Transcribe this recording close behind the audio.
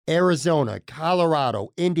Arizona,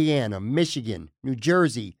 Colorado, Indiana, Michigan, New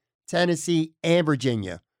Jersey, Tennessee, and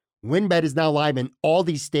Virginia. WynnBET is now live in all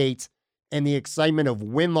these states, and the excitement of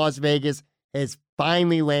Wynn Las Vegas has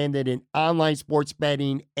finally landed in online sports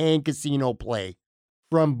betting and casino play.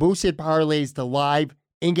 From boosted parlays to live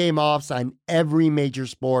in-game offs on every major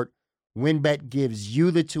sport, WynnBET gives you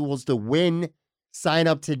the tools to win. Sign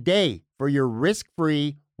up today for your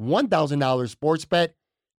risk-free $1,000 sports bet.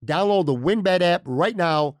 Download the WynnBET app right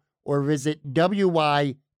now or visit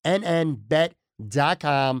wynnbet.com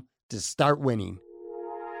to start winning.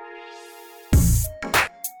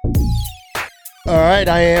 All right,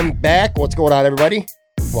 I am back. What's going on, everybody?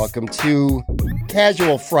 Welcome to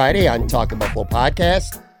Casual Friday on Talking Buffalo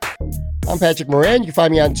Podcast. I'm Patrick Moran. You can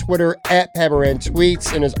find me on Twitter at Pat Moran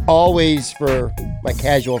Tweets. And as always, for my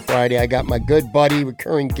Casual Friday, I got my good buddy,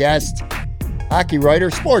 recurring guest, hockey writer,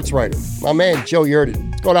 sports writer, my man, Joe Yerdon.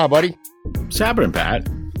 What's going on, buddy? What's happening, Pat?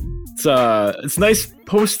 It's nice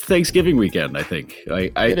post-Thanksgiving weekend, I think.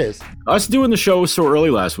 It is. Us doing the show so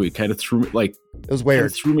early last week kind of threw it was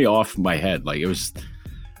weird. Threw me off my head. Like, it was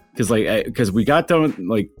because we got done,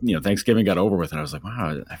 Thanksgiving got over with, and I was like,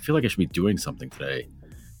 wow, I feel like I should be doing something today.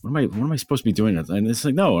 What am I supposed to be doing? And it's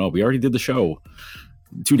like, no, we already did the show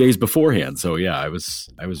 2 days beforehand. So yeah, I was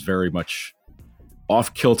very much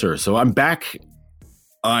off kilter. So I'm back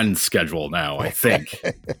on schedule now, I think.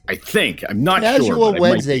 I'm not sure. Casual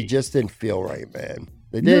Wednesday just didn't feel right, man.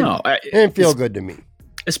 It didn't feel good to me.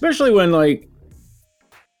 Especially when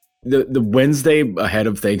the Wednesday ahead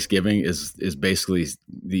of Thanksgiving is basically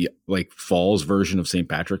the fall's version of St.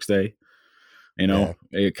 Patrick's Day.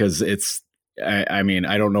 Because it's I mean,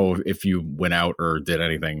 I don't know if you went out or did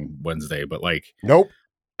anything Wednesday, but nope.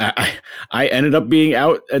 I ended up being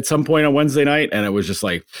out at some point on Wednesday night, and it was just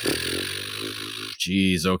like,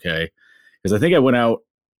 geez, okay. Because I think I went out.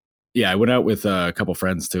 Yeah, I went out with a couple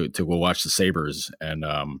friends to go watch the Sabres, and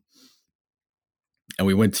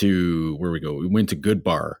we went to where we go. We went to Good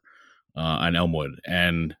Bar on Elmwood,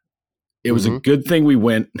 and it was a good thing we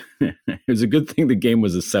went. It was a good thing the game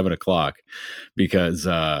was at 7:00, because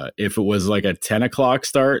if it was like a 10:00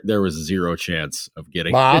 start, there was zero chance of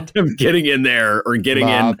getting in there or getting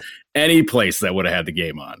in any place that would have had the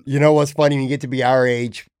game on. You know what's funny? When you get to be our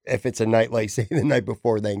age, if it's a night like, say, the night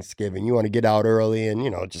before Thanksgiving, you want to get out early and,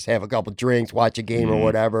 just have a couple drinks, watch a game or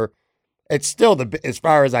whatever. It's still as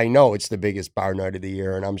far as I know, it's the biggest bar night of the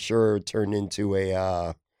year, and I'm sure it turned into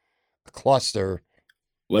a cluster.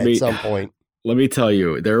 At some point. Let me tell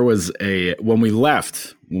you, there was when we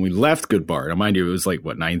left Good Bar, now mind you, it was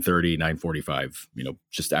 9:30, 9:45,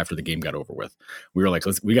 just after the game got over with. We were like,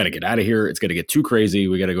 we got to get out of here. It's going to get too crazy.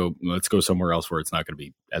 We got to go, let's go somewhere else where it's not going to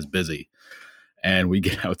be as busy. And we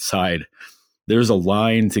get outside. There's a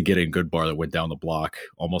line to get in Good Bar that went down the block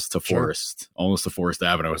almost to Forest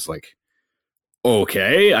Avenue. I was like,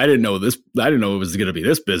 okay, I didn't know it was going to be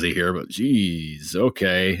this busy here, but geez,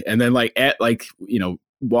 okay. And then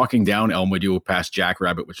walking down Elmwood, you will pass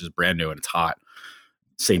Jackrabbit, which is brand new and it's hot.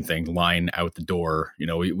 Same thing, line out the door.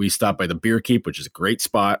 We stopped by the Beer Keep, which is a great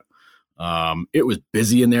spot. It was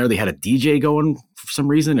busy in there. They had a DJ going for some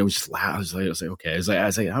reason. It was just loud. I was like, okay. I was like,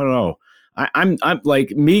 I don't know. I'm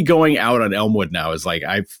like, me going out on Elmwood now is like,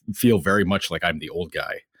 I feel very much like I'm the old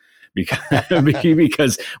guy.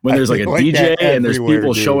 Because when there's a DJ and there's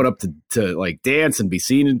people showing up to dance and be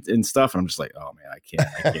seen and stuff, and I'm just like, oh man, I can't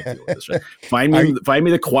deal with this. Right? Find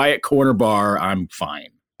me the quiet corner bar. I'm fine.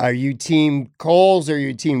 Are you team Coles or are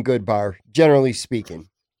you team Good Bar? Generally speaking,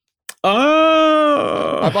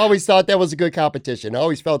 I've always thought that was a good competition. It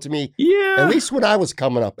always felt to me, at least when I was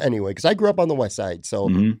coming up anyway, because I grew up on the West Side, so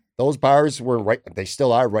those bars were they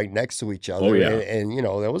still are right next to each other. Oh, yeah. And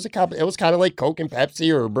there was it was kind of like Coke and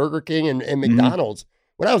Pepsi or Burger King and McDonald's.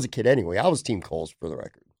 When I was a kid anyway, I was team Coles for the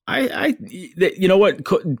record. You know what?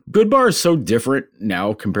 Good Bar is so different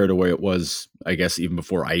now compared to where it was, I guess, even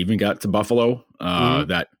before I even got to Buffalo,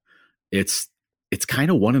 that it's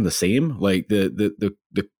kind of one and the same. Like the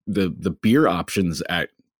beer options at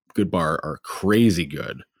Good Bar are crazy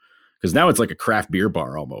good, because now it's like a craft beer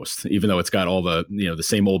bar almost, even though it's got all the the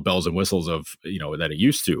same old bells and whistles of that it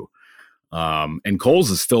used to. And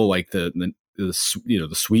Cole's is still like the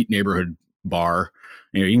sweet neighborhood bar.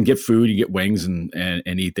 You can get food, you get wings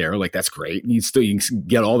and eat there. Like, that's great. And you can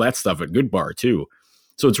get all that stuff at Good Bar too.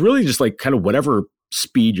 So it's really just like kind of whatever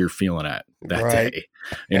speed you're feeling at that day.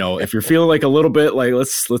 If you're feeling like a little bit like,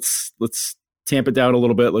 let's tamp it down a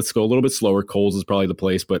little bit. Let's go a little bit slower. Cole's is probably the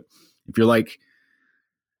place. But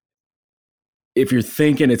if you're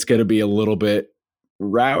thinking it's going to be a little bit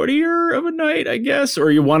rowdier of a night, I guess, or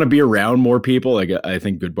you want to be around more people, I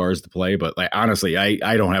think Good Bar is the play. But honestly,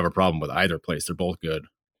 I don't have a problem with either place. They're both good.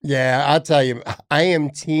 Yeah, I'll tell you, I am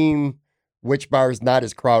team which bar is not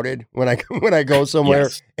as crowded when I when I go somewhere,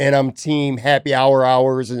 Yes. and I'm team happy hour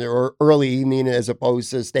hours or early evening as opposed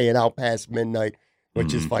to staying out past midnight,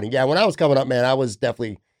 which is Mhm. funny. Yeah, when I was coming up, man, I was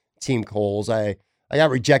definitely team Coles. I got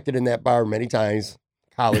rejected in that bar many times,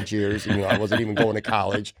 college years, and I wasn't even going to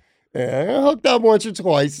college. I hooked up once or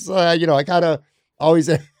twice. I kind of always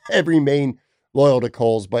remain loyal to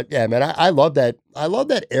Coles. But yeah, man, I love that. I love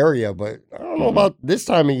that area, but I don't know Mhm. about this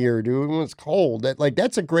time of year, dude. When it's cold,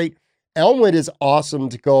 that's a great. Elmwood is awesome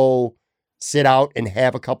to go sit out and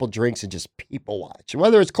have a couple drinks and just people watch.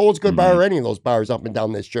 Whether it's Cole's Good Bar Mhm. or any of those bars up and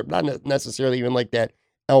down this strip, not necessarily even like that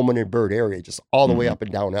Elmwood and Bird area, just all the way Mhm. up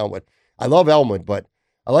and down Elmwood. I love Elmwood, but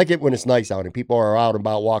I like it when it's nice out and people are out and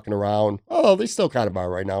about walking around. Oh, they still kind of are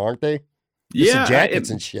right now, aren't they? Just in Yeah, jackets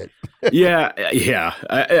and shit. yeah.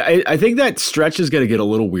 I think that stretch is going to get a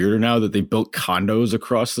little weirder now that they built condos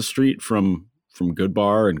across the street from Good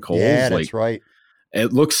Bar and Yeah, Coles. that's Like right.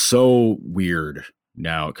 it looks so weird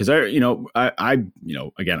now because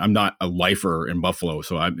again, I'm not a lifer in Buffalo,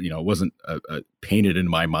 so it wasn't painted in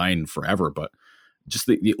my mind forever, but just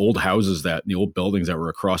the old houses the old buildings that were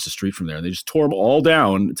across the street from there, and they just tore them all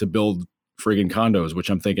down to build friggin' condos, which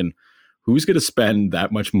I'm thinking, who's going to spend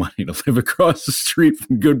that much money to live across the street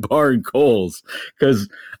from Good Bar and Coles? Because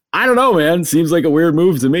I don't know, man. Seems like a weird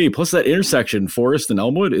move to me. Plus, that intersection, Forest and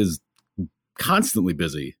Elmwood, is constantly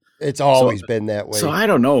busy. It's So, always been that so way. I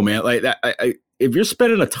don't know, man. Like that, if you're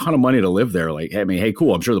spending a ton of money to live there, like, hey,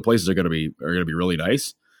 cool. I'm sure the places are gonna be really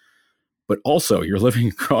nice. But also, you're living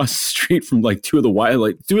across the street from like two of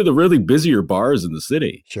the really busier bars in the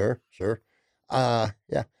city. Sure, sure.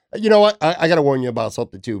 Yeah. You know what? I got to warn you about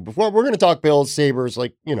something too. Before we're going to talk Bills, Sabres, we're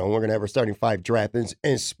going to have our starting five draft.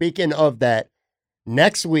 And speaking of that,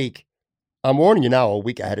 next week, I'm warning you now a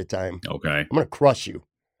week ahead of time. Okay. I'm going to crush you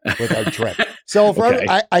with our draft. So Okay.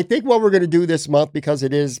 I think what we're going to do this month, because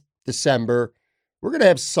it is December, we're going to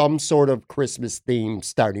have some sort of Christmas themed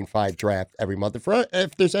starting five draft every month.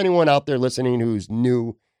 If there's anyone out there listening who's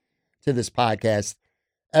new to this podcast,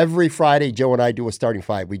 every Friday, Joe and I do a starting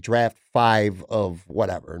five. We draft five of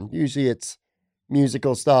whatever. And usually it's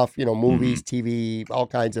musical stuff, Mhm. movies, TV, all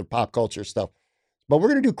kinds of pop culture stuff. But we're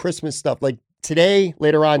going to do Christmas stuff. Like today,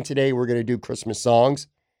 later on today, we're going to do Christmas songs.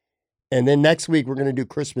 And then next week, we're going to do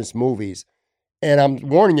Christmas movies. And I'm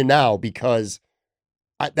warning you now because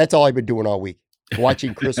that's all I've been doing all week,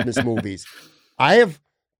 watching Christmas movies. I have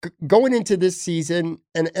going into this season,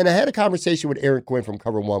 and I had a conversation with Eric Gwynn from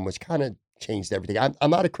Cover One, which kind of changed everything. I'm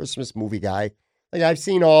not a Christmas movie guy. Like I've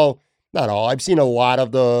seen not all. I've seen a lot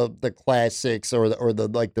of the classics or the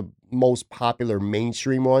like the most popular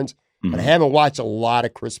mainstream ones, but I Mhm. haven't watched a lot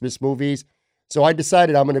of Christmas movies. So I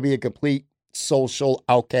decided I'm going to be a complete social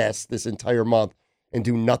outcast this entire month and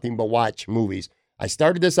do nothing but watch movies. I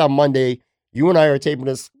started this on Monday. You and I are taping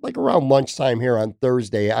this like around lunchtime here on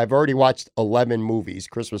Thursday. I've already watched 11 movies,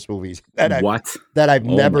 Christmas movies What? that I've Oh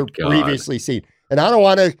my never god. previously seen. And I don't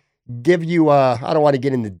want to give you I don't want to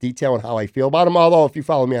get into detail on how I feel about them, although if you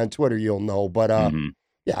follow me on Twitter, you'll know. But Mhm.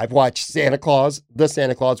 yeah, I've watched The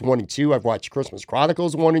Santa Claus 1 and 2. I've watched Christmas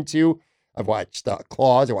Chronicles 1 and 2. I've watched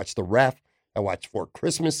Claus. I watched The Ref. I watched Four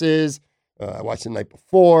Christmases. I watched The Night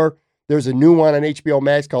Before. There's a new one on HBO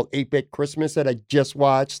Max called 8-Bit Christmas that I just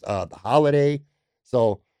watched, The Holiday.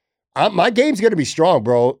 So my game's going to be strong,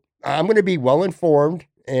 bro. I'm going to be well informed,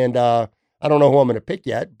 and I don't know who I'm going to pick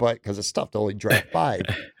yet, but because it's tough to only draft five.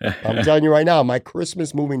 I'm telling you right now, my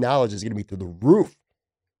Christmas movie knowledge is going to be through the roof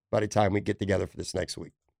by the time we get together for this next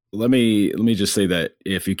week. Let me just say that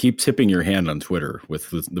if you keep tipping your hand on Twitter with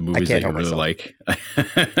the I movies can't that you help really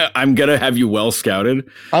myself. like, I'm gonna have you well scouted.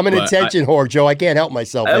 I'm an But attention whore, Joe. I can't help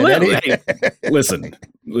myself, man. hey, listen.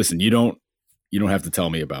 You don't have to tell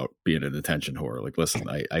me about being an attention whore. Like, listen,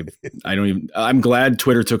 I don't even. I'm glad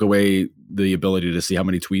Twitter took away the ability to see how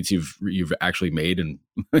many tweets you've actually made, and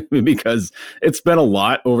because it's been a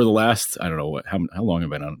lot over the last, I don't know how long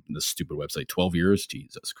have I been on this stupid website? 12 years.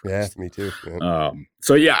 Jesus Yeah, Christ. me too. Yeah.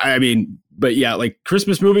 So yeah, I mean, but yeah, like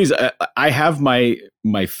Christmas movies, I have my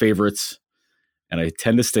favorites, and I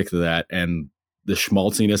tend to stick to that. And the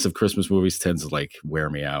schmaltziness of Christmas movies tends to like wear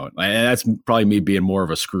me out. And that's probably me being more of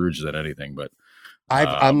a Scrooge than anything. But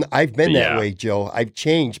I've been that yeah. way, Joe. I've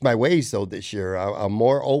changed my ways though this year. I'm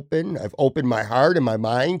more open. I've opened my heart and my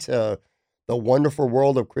mind to the wonderful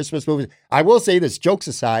world of Christmas movies. I will say this, jokes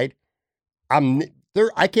aside, I'm there.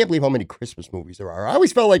 I can't believe how many Christmas movies there are. I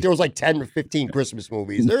always felt like there was like 10 or 15 Christmas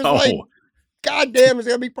movies. There's like, No. goddamn, it's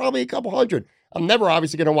gonna be probably a couple hundred. I'm never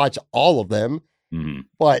obviously gonna watch all of them, Mhm.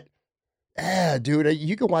 but yeah, dude,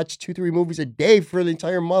 you can watch 2, 3 movies a day for the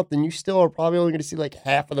entire month, and you still are probably only going to see like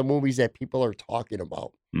half of the movies that people are talking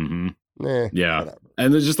about. Mm-hmm. Yeah. Whatever.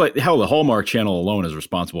 And there's just like, hell, the Hallmark Channel alone is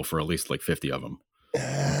responsible for at least like 50 of them. I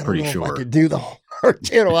don't Pretty know sure. if I could do the Hallmark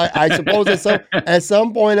Channel. I suppose at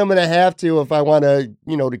some point I'm going to have to if I want to,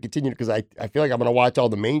 to continue, because I feel like I'm going to watch all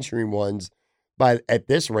the mainstream ones at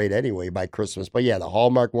this rate anyway by Christmas. But yeah, the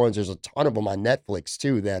Hallmark ones, there's a ton of them on Netflix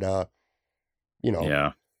too that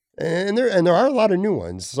Yeah. And there are a lot of new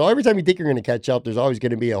ones. So every time you think you're going to catch up, there's always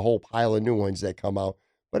going to be a whole pile of new ones that come out.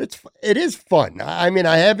 But it is fun. I mean,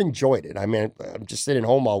 I have enjoyed it. I mean, I'm just sitting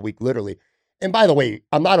home all week, literally. And by the way,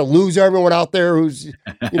 I'm not a loser. Everyone out there who's,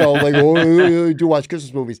 like, oh, do watch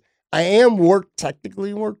Christmas movies. I am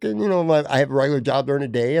technically working. I have a regular job during the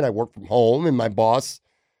day, and I work from home. And my boss,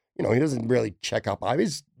 he doesn't really check up on me.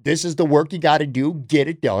 This is the work you got to do. Get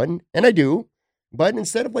it done, and I do. But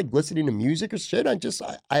instead of like listening to music or shit, I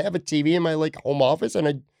have a TV in my like home office,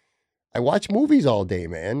 and I watch movies all day,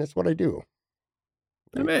 man. That's what I do.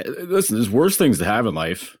 I mean, listen, there's worse things to have in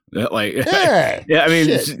life. Like, yeah, I mean,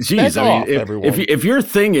 shit. Geez, I mean, if your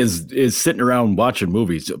thing is sitting around watching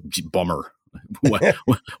movies, bummer.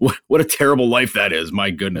 What a terrible life that is.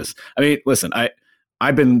 My goodness. I mean, listen,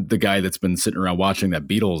 I've been the guy that's been sitting around watching that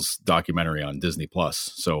Beatles documentary on Disney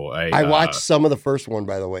Plus. So I watched some of the first one,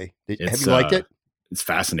 by the way. Have you liked it? It's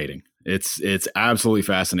fascinating. It's absolutely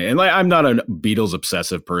fascinating. And like, I'm not a Beatles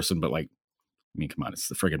obsessive person, but like, I mean, come on, it's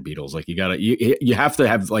the friggin' Beatles. Like you have to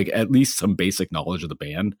have like at least some basic knowledge of the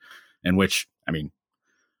band, and which, I mean,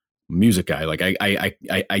 music guy, like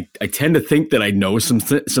I tend to think that I know some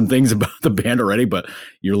things about the band already, but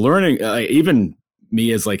you're learning, even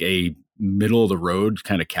me as like a middle of the road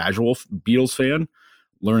kind of casual Beatles fan,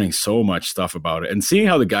 learning so much stuff about it and seeing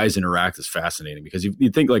how the guys interact is fascinating, because you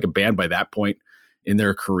think like a band by that point in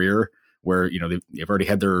their career where, they've already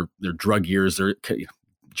had their drug years.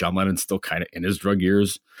 John Lennon's still kind of in his drug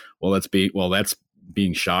years. That's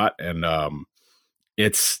being shot. And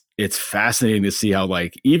it's fascinating to see how,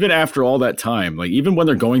 like, even after all that time, like even when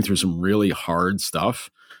they're going through some really hard stuff,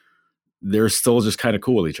 they're still just kind of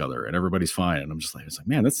cool with each other and everybody's fine. And I'm just like,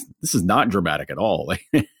 man, this is not dramatic at all. Like,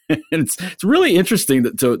 and it's really interesting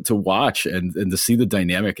to watch and to see the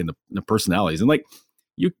dynamic and the personalities. And like,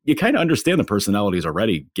 you kind of understand the personalities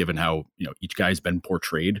already, given how, each guy's been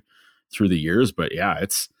portrayed through the years. But yeah,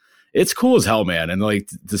 it's cool as hell, man. And like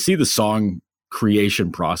to see the song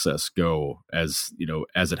creation process go as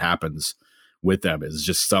it happens with them is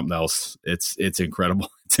just something else. It's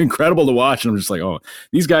incredible. It's incredible to watch. And I'm just like, oh,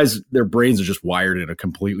 these guys, their brains are just wired in a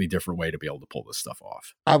completely different way to be able to pull this stuff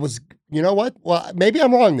off. You know what? Well, maybe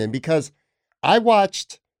I'm wrong then, because I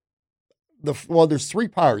watched there's 3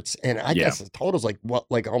 parts, and I guess the total's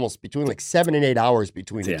like almost between like 7 and 8 hours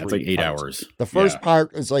between the 3 it's like 8 parts. hours. The first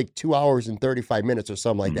part is like 2 hours and 35 minutes or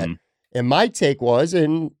something like that. And my take was,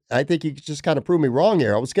 and I think you just kind of proved me wrong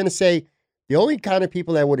here, I was going to say the only kind of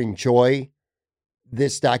people that would enjoy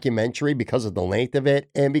this documentary because of the length of it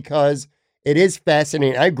and because it is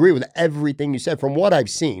fascinating. I agree with everything you said from what I've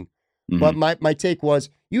seen. But my take was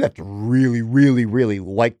you have to really, really, really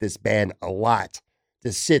like this band a lot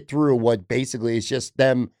to sit through what basically is just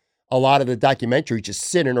them, a lot of the documentary, just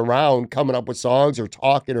sitting around coming up with songs or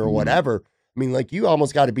talking or whatever. I mean, like, you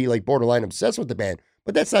almost got to be like borderline obsessed with the band.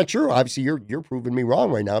 But that's not true. Obviously, you're proving me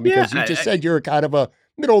wrong right now, because you just said you're a kind of a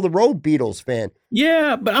middle of the road Beatles fan.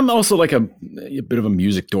 Yeah, but I'm also like a bit of a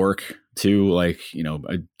music dork too. Like,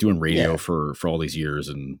 doing radio for all these years,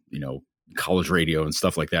 and college radio and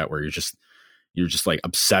stuff like that, where you're just like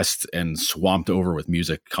obsessed and swamped over with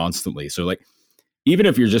music constantly. So like, even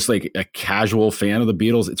if you're just like a casual fan of the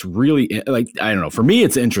Beatles, it's really like, I don't know. For me,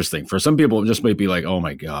 it's interesting. For some people, it just might be like, oh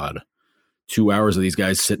my God, 2 hours of these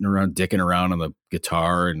guys sitting around, dicking around on the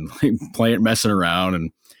guitar and like playing, messing around,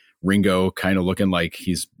 and Ringo kind of looking like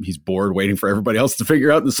he's bored, waiting for everybody else to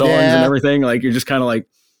figure out the songs and everything. Like, you're just kind of like,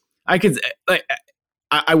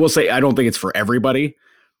 I will say, I don't think it's for everybody.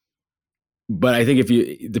 But I think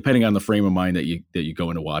depending on the frame of mind that you go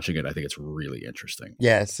into watching it, I think it's really interesting.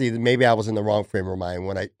 Yeah, see, maybe I was in the wrong frame of mind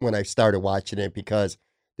when I started watching it, because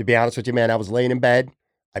to be honest with you, man, I was laying in bed,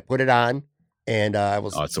 I put it on, and I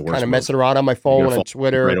was kind of messing around on my phone, on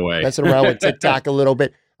Twitter, right, messing around with TikTok a little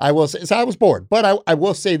bit. I will say, so I was bored, but I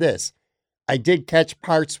will say this: I did catch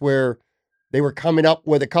parts where they were coming up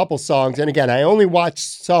with a couple songs, and again, I only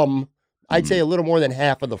watched some. I'd say a little more than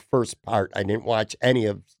half of the first part. I didn't watch any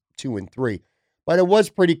of 2 and 3, but it was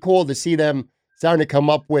pretty cool to see them starting to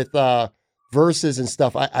come up with verses and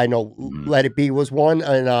stuff. I know Let It Be was one,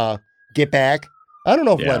 and Get Back. I don't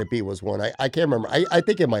know if Let It Be was one. I can't remember. I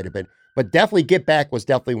think it might have been, but definitely Get Back was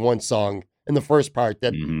definitely one song in the first part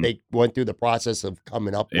that they went through the process of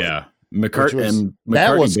coming up with. Yeah. McCartney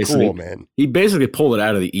that was cool, man. He basically pulled it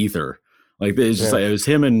out of the ether. Like it's just Yeah. like it was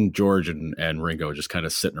him and George and Ringo just kind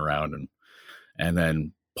of sitting around, and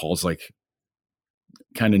then Paul's like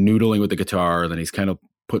kind of noodling with the guitar, and then he's kind of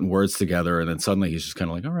putting words together, and then suddenly he's just kind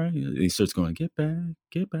of like, all right, he starts going, get back,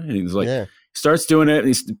 and he's like, Yeah. starts doing it, and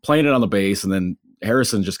he's playing it on the bass, and then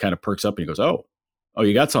Harrison just kind of perks up and he goes, oh,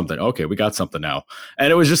 you got something. Okay, we got something now.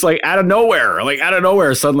 And it was just like out of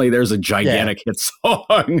nowhere, suddenly there's a gigantic hit song.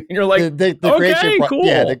 And you're like, the okay, cool.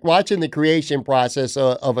 Yeah, watching the creation process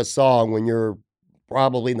of a song when you're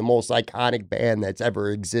probably the most iconic band that's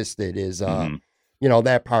ever existed is,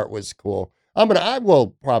 that part was cool. I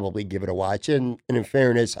will probably give it a watch. And in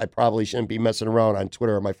fairness, I probably shouldn't be messing around on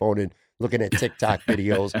Twitter or my phone and looking at TikTok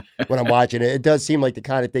videos when I'm watching it. It does seem like the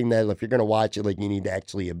kind of thing that if you're going to watch it, like you need to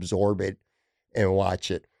actually absorb it and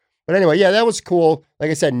watch it. But anyway, yeah, that was cool. Like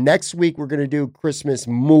I said, next week we're going to do Christmas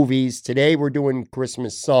movies. Today we're doing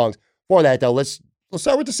Christmas songs. For that, though, let's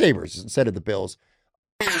start with the Sabres instead of the Bills.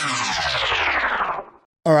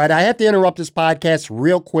 All right, I have to interrupt this podcast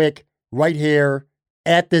real quick right here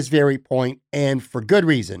at this very point, and for good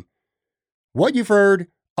reason. What you've heard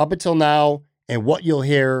up until now and what you'll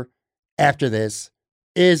hear after this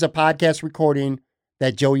is a podcast recording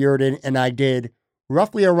that Joe Yerdon and I did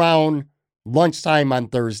roughly around lunchtime on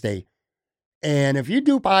Thursday. And if you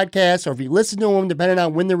do podcasts or if you listen to them, depending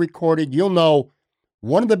on when they're recorded, you'll know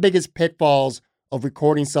one of the biggest pitfalls of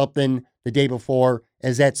recording something the day before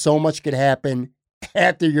is that so much could happen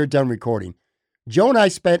after you're done recording. Joe and I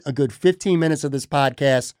spent a good 15 minutes of this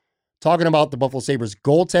podcast talking about the Buffalo Sabres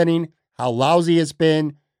goaltending, how lousy it's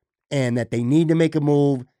been, and that they need to make a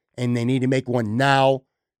move and they need to make one now.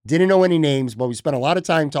 Didn't know any names, but we spent a lot of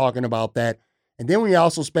time talking about that. And then we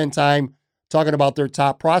also spent time talking about their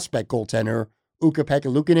top prospect goaltender,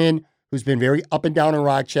 Ukko-Pekka Luukkonen, who's been very up and down in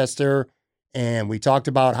Rochester. And we talked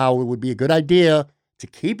about how it would be a good idea to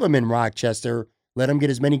keep him in Rochester, let him get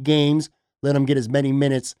as many games, let him get as many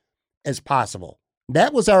minutes as possible.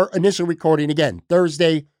 That was our initial recording again,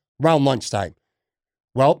 Thursday, around lunchtime.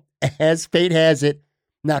 Well, as fate has it,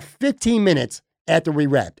 not 15 minutes after we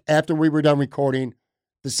wrapped, after we were done recording,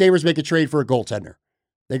 the Sabres make a trade for a goaltender.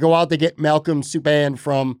 They go out to get Malcolm Subban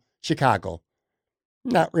from Chicago.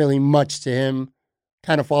 Not really much to him.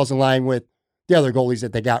 Kind of falls in line with the other goalies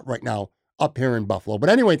that they got right now up here in Buffalo. But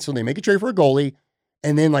anyway, so they make a trade for a goalie.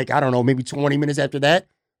 And then maybe 20 minutes after that,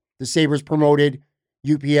 the Sabres promoted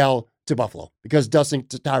UPL to Buffalo because Dustin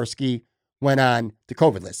Tatarski went on the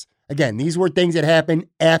COVID list. Again, these were things that happened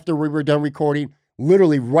after we were done recording,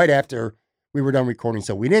 literally right after we were done recording.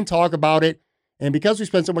 So we didn't talk about it. And because we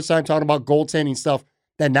spent so much time talking about goaltending stuff,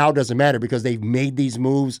 that now doesn't matter because they've made these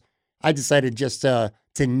moves. I decided just to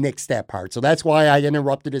nix that part. So that's why I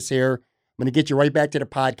interrupted us here. I'm going to get you right back to the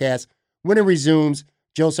podcast. When it resumes,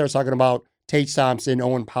 Joe starts talking about Tage Thompson,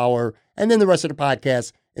 Owen Power, and then the rest of the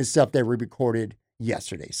podcast is stuff that we recorded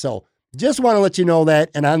yesterday. So just want to let you know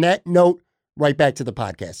that. And on that note, right back to the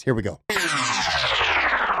podcast. Here we go.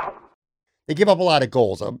 They give up a lot of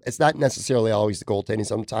goals. It's not necessarily always the goaltending.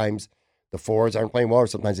 Sometimes the forwards aren't playing well, or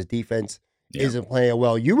sometimes the defense isn't playing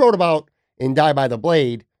well. You wrote about in Die by the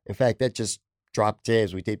Blade. In fact, that just dropped today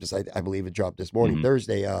as we taped this. I believe it dropped this morning,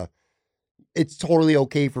 Thursday. It's totally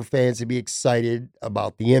okay for fans to be excited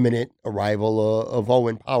about the imminent arrival of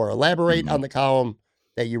Owen Power. Elaborate on the column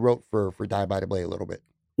that you wrote for Die by the Blade a little bit.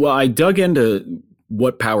 Well, I dug into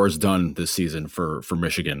what Power's done this season for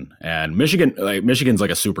Michigan, and Michigan's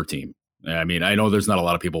like a super team. I mean, I know there's not a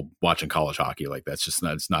lot of people watching college hockey. Like that's just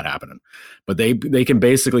not, it's not happening, but they can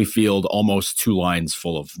basically field almost two lines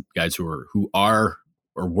full of guys who are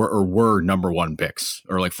or were number one picks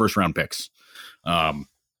or like first round picks.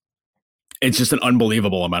 It's just an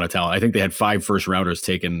unbelievable amount of talent. I think they had 5 first rounders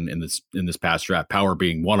taken in this past draft, Power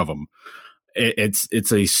being one of them.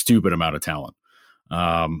 It's a stupid amount of talent.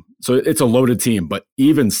 So it's a loaded team, but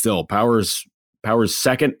even still, Power's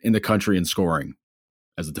second in the country in scoring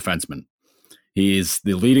as a defenseman. He's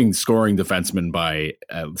the leading scoring defenseman by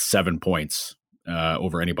 7 points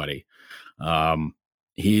over anybody.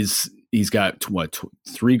 He's got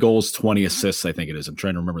 3 goals, 20 assists, I think it is. I'm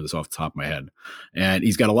trying to remember this off the top of my head. And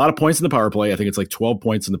he's got a lot of points in the power play. I think it's like 12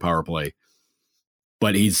 points in the power play.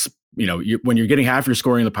 But he's, when you're getting half your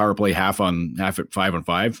scoring in the power play, half at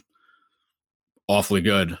 5-on-5, awfully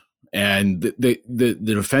good. And the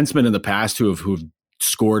defensemen in the past who've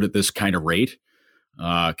scored at this kind of rate,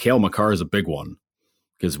 Cale Makar is a big one.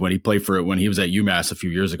 Because when he was at UMass a few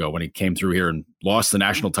years ago, when he came through here and lost the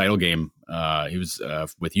national title game, he was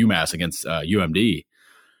with UMass against UMD.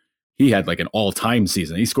 He had like an all-time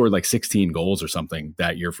season. He scored like 16 goals or something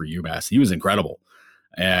that year for UMass. He was incredible.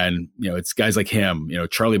 And, it's guys like him.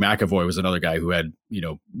 Charlie McAvoy was another guy who had,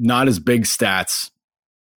 not as big stats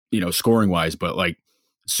scoring wise, but like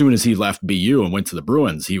as soon as he left BU and went to the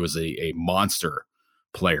Bruins, he was a monster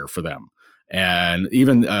player for them. And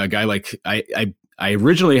even a guy like I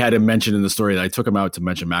originally had him mentioned in the story that I took him out to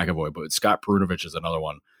mention McAvoy, but Scott Perunovich is another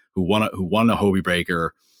one who won a Hobie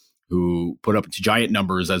Breaker, who put up giant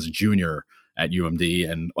numbers as a junior at UMD.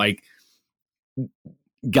 And like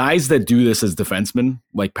guys that do this as defensemen,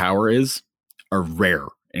 like Power is, are rare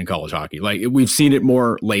in college hockey. Like we've seen it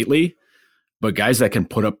more lately, but guys that can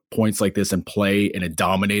put up points like this and play in a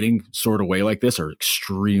dominating sort of way like this are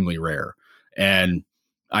extremely rare. And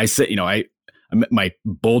I said, my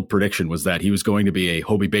bold prediction was that he was going to be a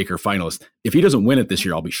Hobie Baker finalist. If he doesn't win it this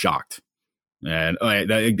year, I'll be shocked. And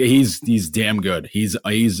he's damn good. He's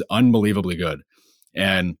unbelievably good.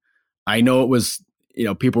 And I know it was,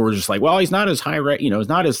 people were just like, well, he's not as high, he's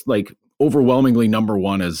not as like overwhelmingly number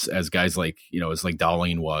one as guys like, as like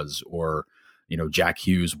Darlene was, or, Jack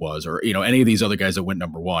Hughes was, or, any of these other guys that went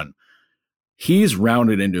number one. He's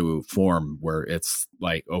rounded into form where it's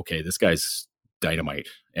like, okay, this guy's dynamite.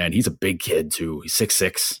 And he's a big kid too. He's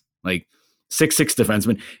 6'6", like 6'6"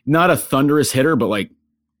 defenseman, not a thunderous hitter, but like,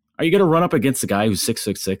 are you going to run up against a guy who's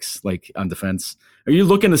 6'6", like on defense? Are you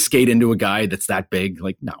looking to skate into a guy that's that big?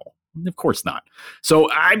 Like, no, of course not. So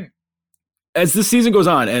as this season goes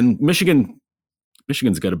on, and Michigan's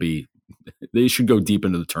got to be, they should go deep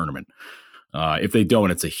into the tournament. If they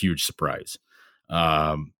don't, it's a huge surprise.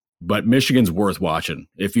 But Michigan's worth watching.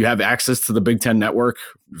 If you have access to the Big Ten Network,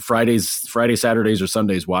 Fridays, Saturdays, or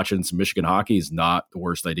Sundays, watching some Michigan hockey is not the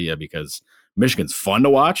worst idea, because Michigan's fun to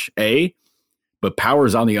watch, but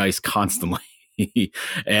Power's on the ice constantly.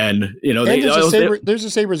 And, there's a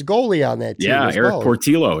Sabres goalie on that team. Yeah, Eric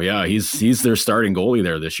Portillo. Yeah, he's their starting goalie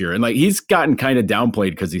there this year. And like he's gotten kind of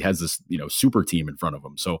downplayed because he has this, super team in front of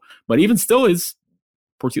him. So, but even still,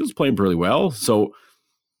 Portillo's playing pretty well. So,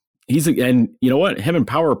 and you know what? Him and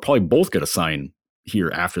Power are probably both going to sign here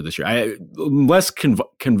after this year. I'm less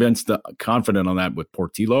confident on that with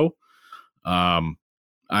Portillo. I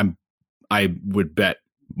would bet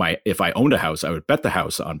if I owned a house, I would bet the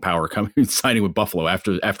house on Power coming signing with Buffalo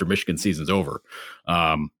after Michigan season's over.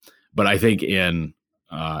 But I think in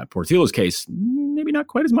Portillo's case, maybe not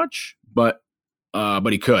quite as much, but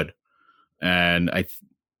he could. And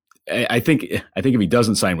I think if he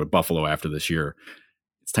doesn't sign with Buffalo after this year,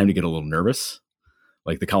 it's time to get a little nervous,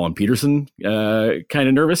 like the Colin Peterson kind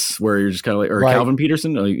of nervous, where you're just kind of like, or right. Calvin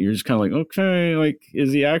Peterson, like, you're just kind of like, okay, like,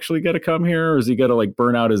 is he actually going to come here, or is he going to like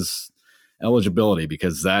burn out his eligibility?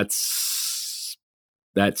 Because that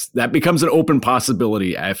becomes an open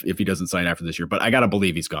possibility if he doesn't sign after this year. But I got to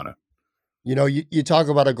believe he's gonna. You talk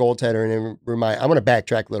about a goaltender, and I'm going to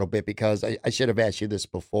backtrack a little bit, because I should have asked you this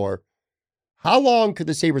before. How long could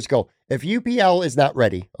the Sabres go if UPL is not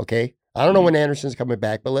ready? Okay. I don't know when Anderson's coming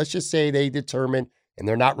back, but let's just say they determine, and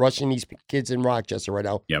they're not rushing these kids in Rochester right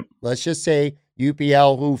now. Yep. Let's just say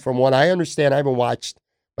UPL, who, from what I understand, I haven't watched,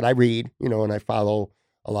 but I read, and I follow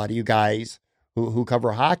a lot of you guys who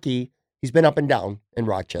cover hockey. He's been up and down in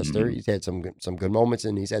Rochester. Mm-hmm. He's had some good moments,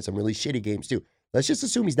 and he's had some really shitty games too. Let's just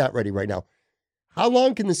assume he's not ready right now. How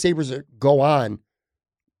long can the Sabres go on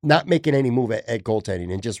not making any move at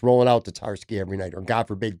goaltending and just rolling out Tatarski every night, or God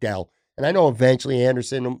forbid Dell? And I know eventually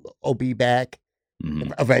Anderson will be back,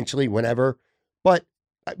 eventually, whenever. But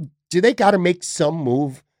do they got to make some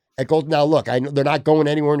move at goal? Now, look, I know they're not going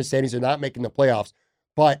anywhere in the standings. They're not making the playoffs.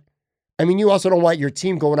 But, I mean, you also don't want your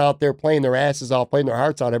team going out there playing their asses off, playing their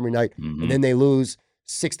hearts out every night, and then they lose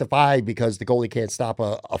 6-5 because the goalie can't stop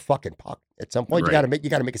a fucking puck. At some point, right. you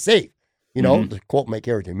got to make a save. The quote, make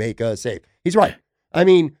everything, make a save. He's right. I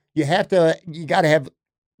mean, you got to have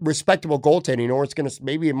respectable goaltending, or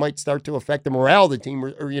maybe it might start to affect the morale of the team,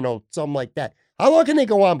 or something like that. How long can they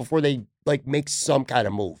go on before they like make some kind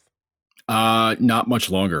of move? Not much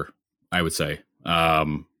longer, I would say.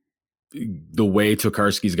 The way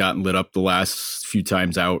Tokarski's gotten lit up the last few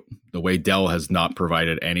times out, the way Dell has not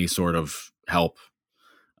provided any sort of help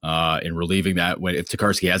in relieving that. If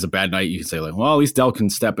Tokarski has a bad night, you can say like, well, at least Dell can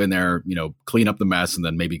step in there, clean up the mess, and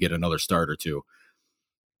then maybe get another start or two.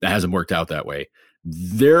 That hasn't worked out that way.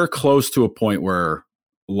 They're close to a point where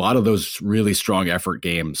a lot of those really strong effort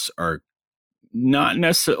games are not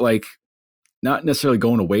necessarily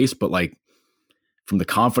going to waste, but like from the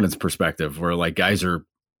confidence perspective, where like guys are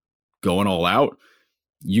going all out,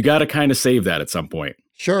 you got to kind of save that at some point.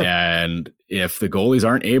 Sure. And if the goalies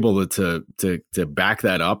aren't able to back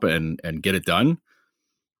that up and get it done,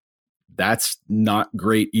 that's not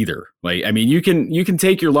great either. Like, I mean, you can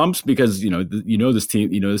take your lumps, because this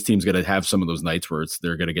team's going to have some of those nights where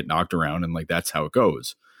they're going to get knocked around, and like that's how it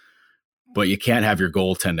goes. But you can't have your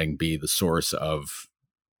goaltending be the source of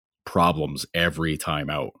problems every time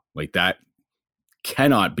out. Like that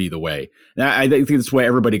cannot be the way. And I think that's why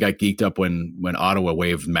everybody got geeked up when Ottawa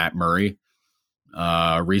waived Matt Murray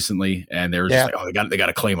recently, and they were just like, oh, they got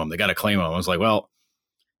to claim him. They got to claim him. I was like, well,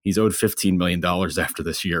 he's owed $15 million after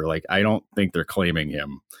this year. Like, I don't think they're claiming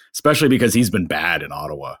him, especially because he's been bad in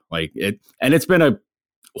Ottawa. Like it's been a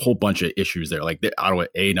whole bunch of issues there. Like Ottawa,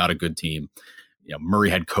 not a good team. Murray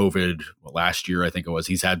had COVID last year, I think it was.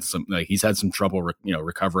 He's had some trouble,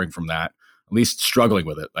 recovering from that. At least struggling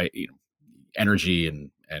with it, like energy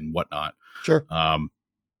and whatnot. Sure.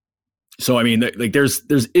 So I mean, like there's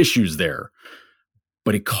issues there.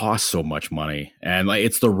 But it costs so much money, and like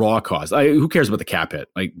it's the raw cost. Who cares about the cap hit?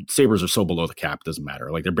 Like Sabres are so below the cap, it doesn't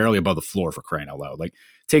matter. Like they're barely above the floor, for crying out loud. Like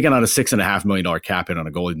taking on a $6.5 million cap hit on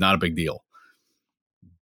a goalie, not a big deal.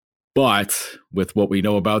 But with what we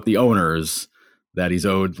know about the owners, that he's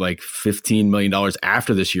owed like $15 million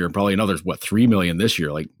after this year, and probably another $3 million this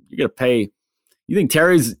year. Like you're gonna pay. You think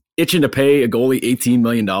Terry's itching to pay a goalie $18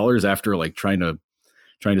 million after like trying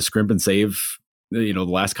to scrimp and save? The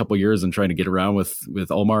last couple of years and trying to get around with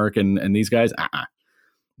Ullmark and these guys,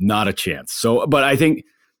 not a chance. So, but I think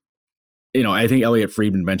Elliot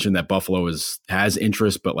Friedman mentioned that Buffalo has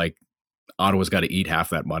interest, but like Ottawa's got to eat half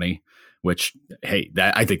that money, which, hey,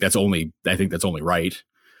 I think that's only right.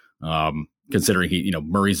 Considering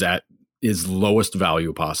Murray's at his lowest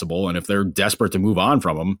value possible. And if they're desperate to move on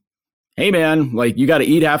from him, hey man, like you got to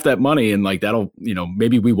eat half that money, and like that'll,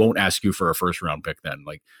 maybe we won't ask you for a first round pick then.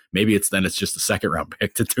 Like maybe it's just a second round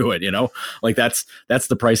pick to do it, like that's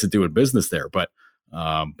the price of doing business there. But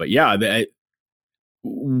yeah,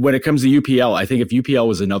 when it comes to UPL, I think if UPL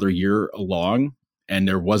was another year along and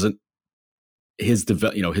there wasn't his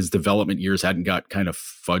development years hadn't got kind of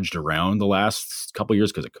fudged around the last couple of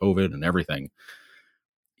years because of COVID and everything,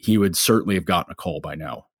 he would certainly have gotten a call by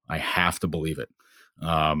now. I have to believe it.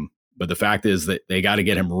 But the fact is that they got to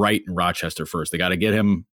get him right in Rochester first. They got to get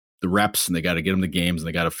him the reps, and they got to get him the games, and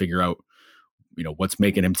they got to figure out, what's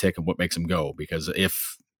making him tick and what makes him go. Because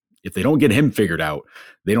if they don't get him figured out,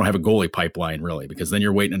 they don't have a goalie pipeline really, because then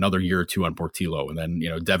you're waiting another year or two on Portillo, and then,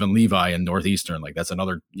 Devin Levi in Northeastern, like that's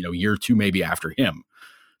another, year or two maybe after him.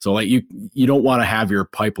 So like you don't want to have your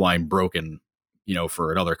pipeline broken,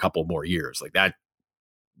 for another couple more years. Like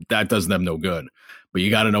that does them no good. But you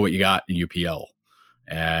got to know what you got in UPL.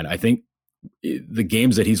 And I think the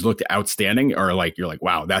games that he's looked outstanding are like, you're like,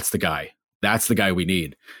 wow, that's the guy. That's the guy we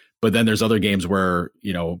need. But then there's other games where,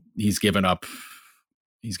 he's given up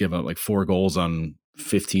like 4 goals on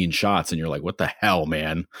 15 shots. And you're like, what the hell,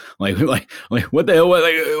 man? Like what the hell?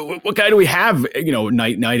 What guy do we have,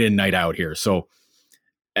 night in, night out here? So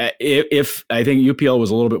if I think UPL was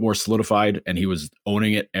a little bit more solidified and he was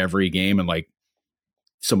owning it every game, and like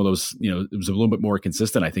some of those, it was a little bit more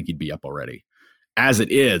consistent, I think he'd be up already. As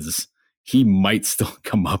it is, he might still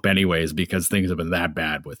come up anyways because things have been that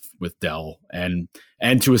bad with Dell and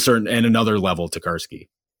to a certain and another level Tokarski.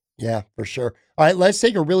 Yeah, for sure. All right, let's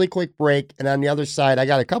take a really quick break. And on the other side, I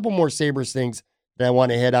got a couple more Sabres things that I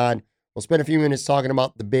want to hit on. We'll spend a few minutes talking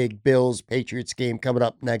about the big Bills-Patriots game coming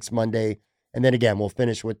up next Monday. And then again, we'll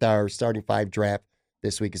finish with our starting 5 draft.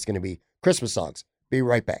 This week is going to be Christmas songs. Be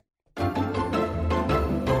right back.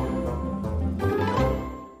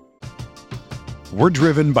 We're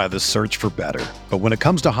driven by the search for better. But when it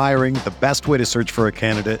comes to hiring, the best way to search for a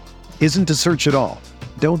candidate isn't to search at all.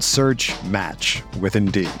 Don't search, match with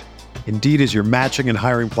Indeed. Indeed is your matching and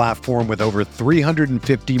hiring platform with over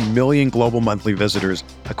 350 million global monthly visitors,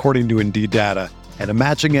 according to Indeed data, and a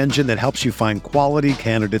matching engine that helps you find quality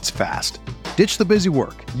candidates fast. Ditch the busy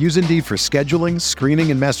work. Use Indeed for scheduling,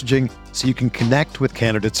 screening, and messaging so you can connect with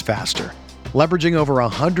candidates faster. Leveraging over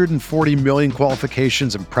 140 million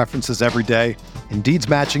qualifications and preferences every day, Indeed's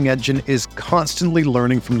matching engine is constantly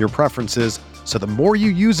learning from your preferences, so the more you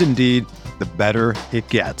use Indeed, the better it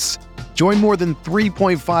gets. Join more than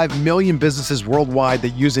 3.5 million businesses worldwide that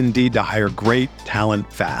use Indeed to hire great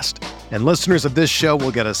talent fast. And listeners of this show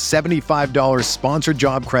will get a $75 sponsored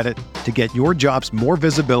job credit to get your jobs more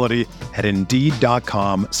visibility at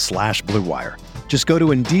Indeed.com/Blue Wire. Just go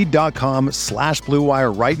to Indeed.com/Blue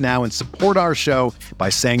Wire right now and support our show by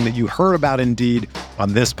saying that you heard about Indeed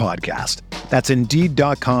on this podcast. That's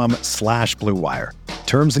Indeed.com/Blue Wire.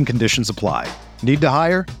 Terms and conditions apply. Need to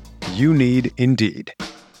hire? You need Indeed.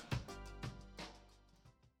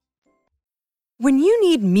 When you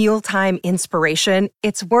need mealtime inspiration,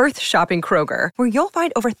 it's worth shopping Kroger, where you'll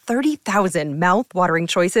find over 30,000 mouth-watering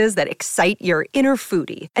choices that excite your inner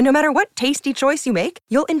foodie. And no matter what tasty choice you make,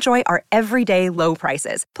 you'll enjoy our everyday low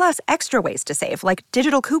prices, plus extra ways to save, like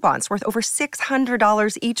digital coupons worth over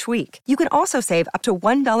 $600 each week. You can also save up to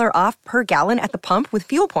 $1 off per gallon at the pump with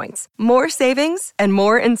fuel points. More savings and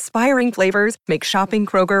more inspiring flavors make shopping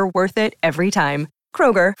Kroger worth it every time.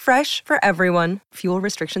 Kroger, fresh for everyone. Fuel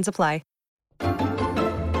restrictions apply.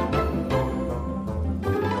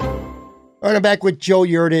 All right, I'm back with Joe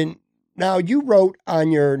Yerdon. Now, you wrote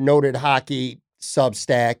on your Noted Hockey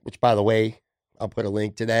Substack, which, by the way, I'll put a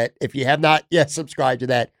link to that. If you have not yet subscribed to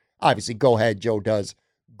that, obviously go ahead. Joe does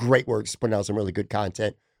great work. He's putting out some really good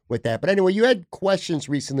content with that. But anyway, you had questions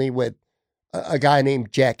recently with a guy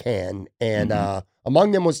named Jack Han, and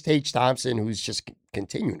among them was Tage Thompson, who's just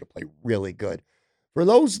continuing to play really good. For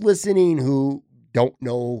those listening who don't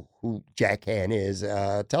know who Jack Han is,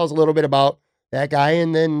 tell us a little bit about that guy,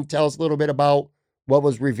 and then tell us a little bit about what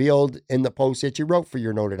was revealed in the post that you wrote for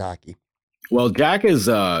your Noted Hockey. Well, Jack's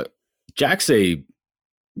an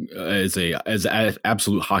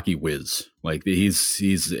absolute hockey whiz. Like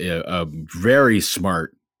he's a very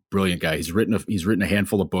smart, brilliant guy. He's written a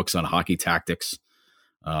handful of books on hockey tactics,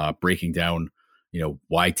 breaking down,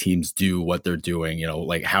 why teams do what they're doing,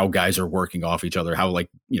 like how guys are working off each other, how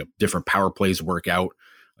different power plays work out.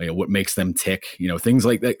 What makes them tick, things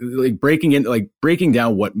like that, like breaking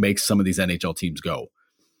down what makes some of these NHL teams go,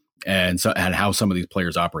 and how some of these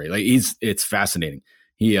players operate. Like it's fascinating.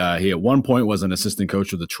 He at one point was an assistant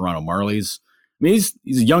coach with the Toronto Marlies. I mean,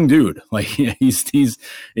 he's a young dude. Like he's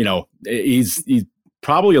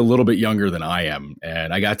probably a little bit younger than I am,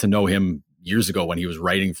 and I got to know him years ago when he was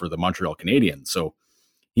writing for the Montreal Canadiens. So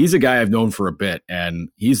he's a guy I've known for a bit, and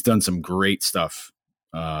he's done some great stuff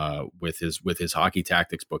with his hockey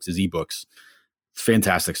tactics books, his ebooks.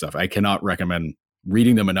 Fantastic stuff. I cannot recommend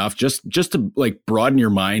reading them enough, just to like broaden your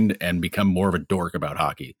mind and become more of a dork about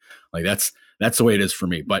hockey. Like that's the way it is for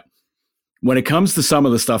me. But when it comes to some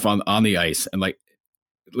of the stuff on the ice, and like,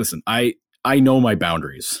 listen, I know my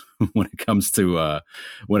boundaries when it comes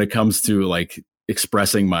to like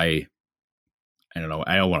expressing my, I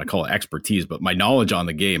don't want to call it expertise, but my knowledge on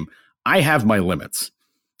the game. I have my limits.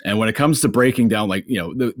 And when it comes to breaking down, like,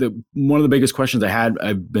 the one of the biggest questions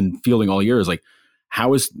I've been fielding all year is like,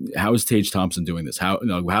 how is Tage Thompson doing this? How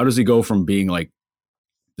does he go from being like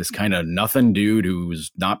this kind of nothing dude who's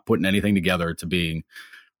not putting anything together to being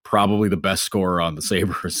probably the best scorer on the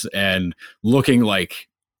Sabres and looking like,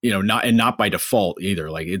 not by default either,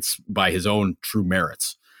 like it's by his own true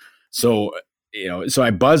merits. So, so I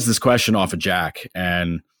buzzed this question off of Jack,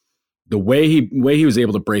 and the way he was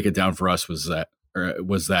able to break it down for us was that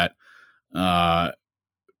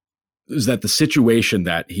the situation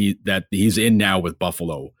that he's in now with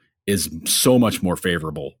Buffalo is so much more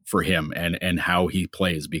favorable for him and how he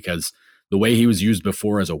plays, because the way he was used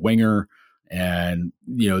before as a winger, and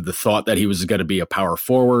the thought that he was going to be a power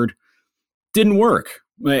forward didn't work.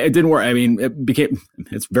 It didn't work. I mean,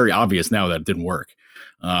 it's very obvious now that it didn't work.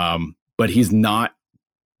 But he's not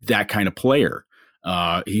that kind of player.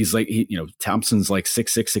 He's like, Thompson's like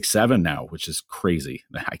 6'6", 6'7" now, which is crazy.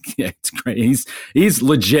 It's crazy. He's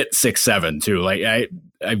legit 6'7" too. Like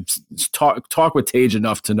I've talked with Tage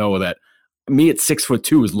enough to know that me at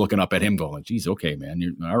 6'2" is looking up at him going, geez, okay, man,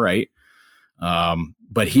 you're all right.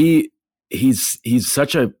 But he's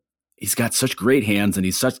got such great hands, and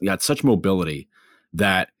he's got such mobility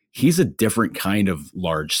that he's a different kind of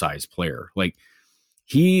large size player. Like,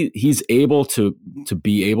 he's able to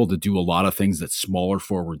be able to do a lot of things that smaller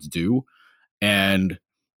forwards do. And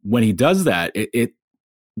when he does that,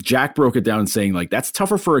 Jack broke it down saying like, that's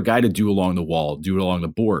tougher for a guy to do along the wall, do it along the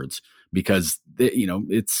boards, because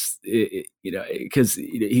because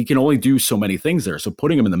he can only do so many things there. So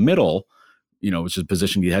putting him in the middle, which is a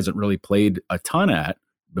position he hasn't really played a ton at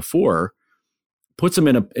before, puts him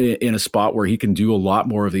in a spot where he can do a lot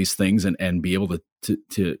more of these things and be able to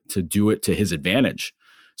do it to his advantage.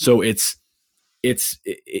 So it's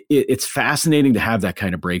fascinating to have that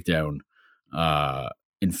kind of breakdown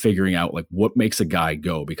in figuring out like what makes a guy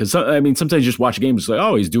go, because I mean, sometimes you just watch games, it's like,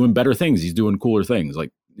 oh, he's doing better things, he's doing cooler things.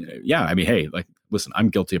 Like, yeah, I mean, hey, like, listen, I'm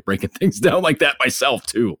guilty of breaking things down like that myself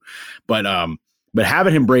too. But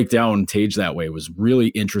having him break down Tage that way was really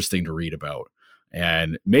interesting to read about,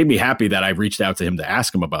 and made me happy that I reached out to him to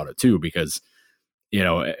ask him about it too, because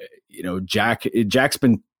Jack's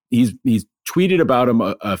been he's tweeted about him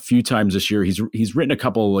a few times this year. He's written a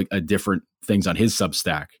couple like different things on his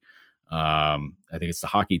Substack. I think it's the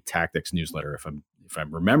Hockey Tactics newsletter, if I'm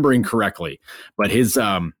remembering correctly. But his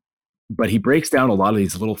but he breaks down a lot of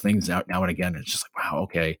these little things out now and again. And it's just like, wow,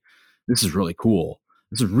 okay, this is really cool.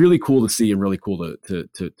 This is really cool to see and really cool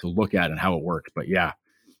to look at and how it works. But yeah,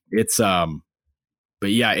 it's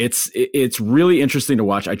it's really interesting to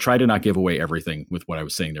watch. I try to not give away everything with what I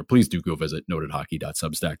was saying there. Please do go visit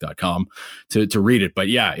notedhockey.substack.com to read it. But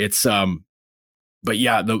yeah, it's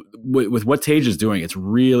with what Tage is doing, it's a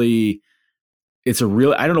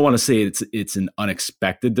real, I don't want to say it's an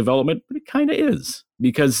unexpected development, but it kind of is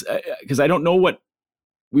because I don't know what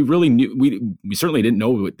we really knew. We certainly didn't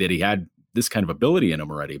know that he had this kind of ability in him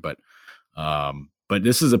already, but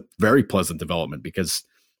this is a very pleasant development because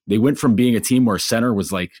they went from being a team where center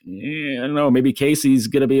was like, I don't know, maybe Casey's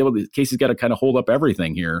got to kind of hold up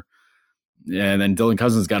everything here. And then Dylan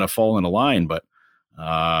Cousins got to fall in a line. But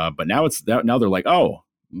now now they're like, oh,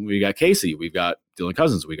 we got Casey, we've got Dylan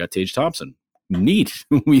Cousins, we got Tage Thompson. Neat.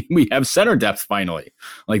 we have center depth finally.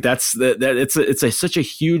 Like it's such a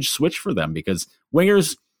huge switch for them because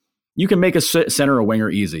wingers, you can make a center a winger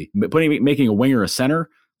easy, but making a winger a center,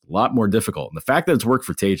 a lot more difficult. And the fact that it's worked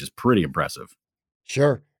for Tage is pretty impressive.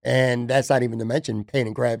 Sure. And that's not even to mention Payne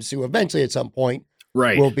and Krebs, who eventually at some point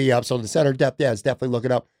will be up. So the center depth, is definitely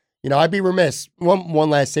looking up. I'd be remiss. One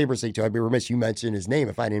last Sabres thing too. I'd be remiss you mentioned his name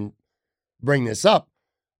if I didn't bring this up.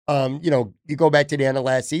 You go back to the end of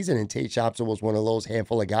last season and Tage Thompson was one of those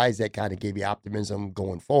handful of guys that kind of gave you optimism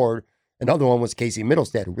going forward. Another one was Casey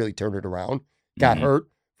Middlestad, who really turned it around. Got hurt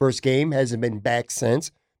first game, hasn't been back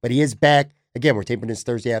since, but he is back. Again, we're taping this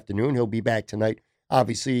Thursday afternoon. He'll be back tonight.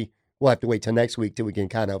 Obviously, we'll have to wait till next week till we can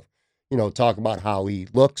kind of, talk about how he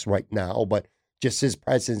looks right now. But just his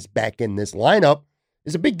presence back in this lineup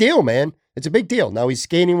is a big deal, man. It's a big deal. Now he's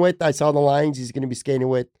skating with, I saw the lines, he's going to be skating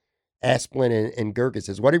with Asplund and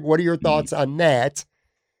Gerges. What are your thoughts on that?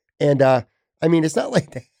 And, it's not like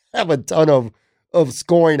they have a ton of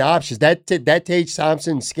scoring options. That Tage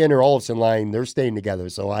Thompson, Skinner, Olofsson line, they're staying together.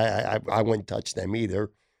 So I wouldn't touch them either.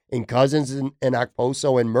 And Cousins and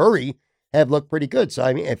Okposo and Murray have looked pretty good. So,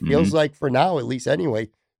 it feels like for now, at least anyway,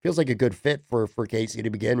 feels like a good fit for Casey to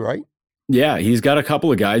begin, right? Yeah, he's got a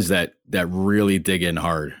couple of guys that really dig in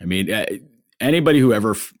hard. Anybody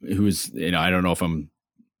who's, I don't know if I'm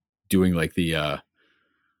doing like the, I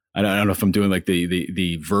don't know if I'm doing like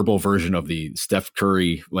the verbal version of the Steph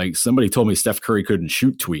Curry, like somebody told me Steph Curry couldn't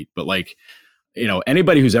shoot tweet, but like,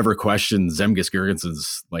 anybody who's ever questioned Zemgus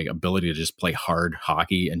Girgensons' like ability to just play hard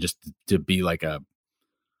hockey and just to be like a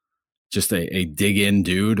dig in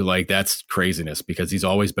dude, like that's craziness because he's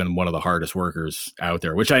always been one of the hardest workers out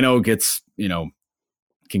there, which I know gets,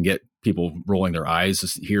 can get people rolling their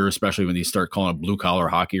eyes here, especially when you start calling it blue collar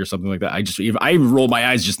hockey or something like that. I roll my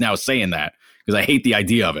eyes just now saying that because I hate the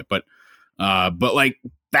idea of it, but like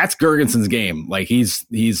that's Girgensons' game. Like he's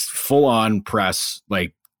full on press,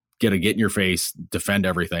 like get in your face, defend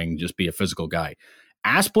everything, just be a physical guy.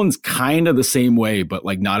 Asplund's kind of the same way, but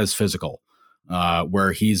like not as physical.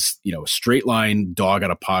 Where he's, a straight line dog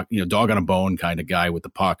on a puck, dog on a bone kind of guy with the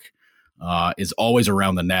puck, is always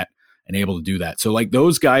around the net and able to do that. So like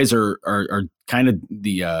those guys are kind of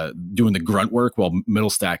the doing the grunt work while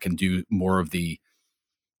Middlestat can do more of the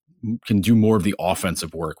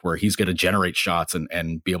offensive work where he's going to generate shots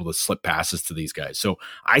and be able to slip passes to these guys. So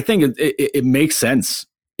I think it makes sense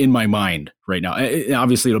in my mind right now.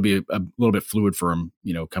 Obviously it'll be a little bit fluid for him,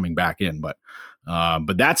 coming back in, but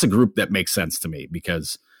that's a group that makes sense to me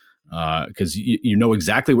because you know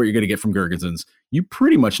exactly what you're going to get from Girgensons. You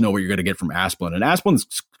pretty much know what you're going to get from Asplund, and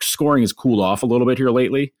Asplund's scoring has cooled off a little bit here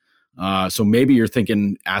lately. So maybe you're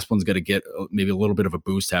thinking Asplund's going to get maybe a little bit of a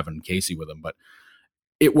boost having Casey with him, but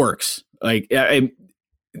it works. Like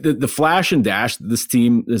the flash and dash this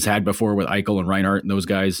team has had before with Eichel and Reinhart and those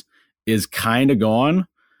guys is kind of gone,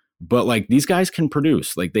 but like these guys can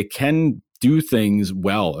produce, like they can do things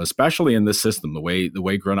well, especially in this system, the way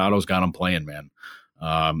Granato's got them playing, man.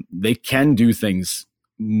 They can do things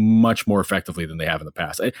much more effectively than they have in the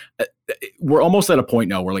past. We're almost at a point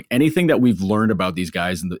now where like anything that we've learned about these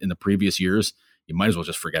guys in the previous years, you might as well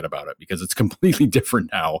just forget about it because it's completely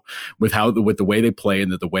different now with the way they play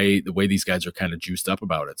and the way these guys are kind of juiced up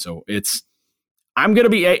about it. So I'm gonna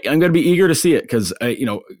be eager to see it because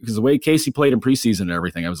because the way Casey played in preseason and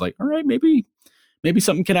everything, I was like, all right, maybe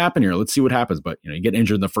something can happen here. Let's see what happens. But you get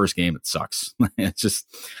injured in the first game, it sucks. It's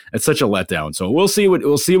such a letdown. So we'll see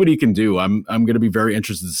what he can do. I'm going to be very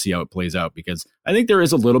interested to see how it plays out because I think there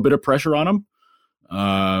is a little bit of pressure on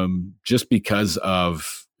him, just because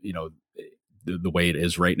of the way it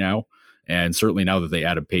is right now, and certainly now that they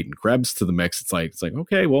added Peyton Krebs to the mix, it's like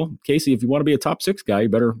okay, well, Casey, if you want to be a top 6 guy, you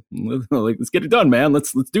better let's get it done, man.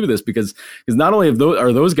 Let's do this because not only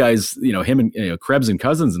are those guys him and Krebs and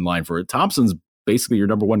Cousins in line for it, Thompson's basically your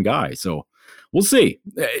number one guy. So we'll see.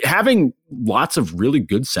 Having lots of really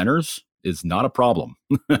good centers is not a problem.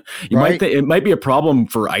 It might be a problem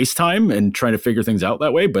for ice time and trying to figure things out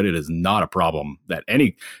that way, but it is not a problem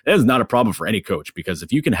it is not a problem for any coach, because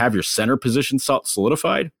if you can have your center position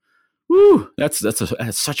solidified, woo, that's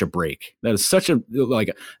such a break. That is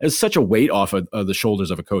such a weight off of the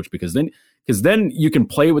shoulders of a coach, because then you can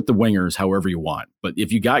play with the wingers however you want. But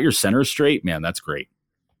if you got your center straight, man, that's great.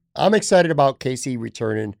 I'm excited about KC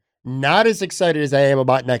returning. Not as excited as I am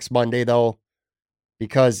about next Monday, though,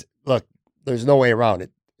 because, look, there's no way around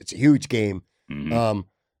it. It's a huge game. Mm-hmm.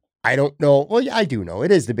 I don't know. Well, yeah, I do know.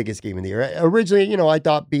 It is the biggest game of the year. Originally, I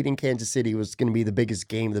thought beating Kansas City was going to be the biggest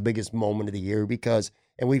game, the biggest moment of the year, because,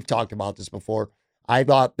 and we've talked about this before, I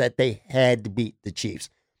thought that they had to beat the Chiefs.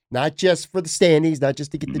 Not just for the standings, not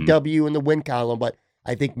just to get the W in the win column, but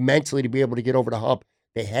I think mentally to be able to get over the hump,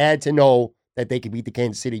 they had to know that they could beat the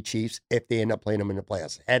Kansas City Chiefs if they end up playing them in the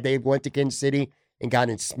playoffs. Had they went to Kansas City and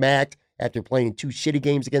gotten smacked after playing 2 shitty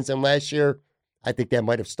games against them last year, I think that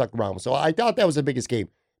might have stuck around. So I thought that was the biggest game,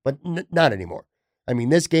 but not anymore. I mean,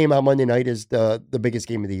 this game on Monday night is the biggest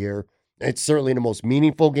game of the year. It's certainly the most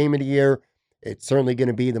meaningful game of the year. It's certainly going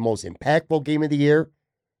to be the most impactful game of the year.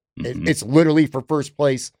 It's literally for first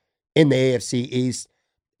place in the AFC East.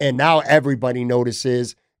 And now everybody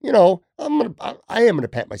notices, I am gonna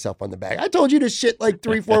pat myself on the back. I told you this shit like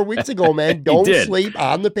 3-4 weeks ago, man. Don't sleep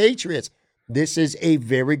on the Patriots. This is a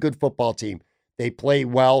very good football team. They play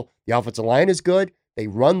well. The offensive line is good. They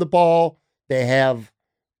run the ball. They have,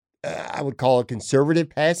 I would call it a conservative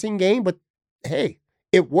passing game, but hey,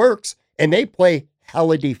 it works. And they play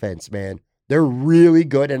hella defense, man. They're really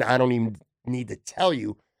good, and I don't even need to tell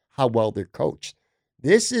you how well they're coached.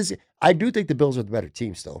 I do think the Bills are the better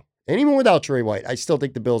team still. And even without Trey White, I still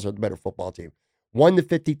think the Bills are the better football team.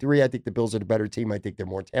 1-53, I think the Bills are the better team. I think they're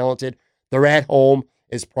more talented. They're at home.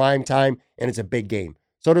 It's prime time, and it's a big game.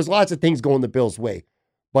 So there's lots of things going the Bills' way.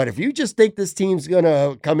 But if you just think this team's going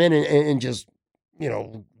to come in and just,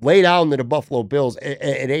 lay down to the Buffalo Bills,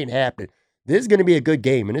 it ain't happening. This is going to be a good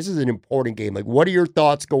game, and this is an important game. Like, what are your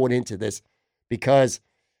thoughts going into this? Because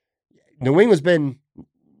New England's been,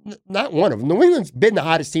 not one of them, New England's been the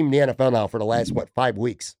hottest team in the NFL now for the last, 5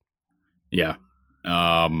 weeks? Yeah.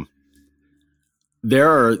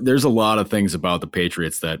 There's a lot of things about the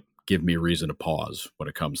Patriots that give me reason to pause when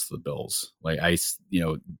it comes to the Bills. Like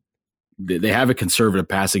they have a conservative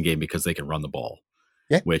passing game because they can run the ball,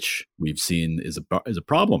 which we've seen is a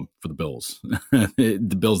problem for the Bills.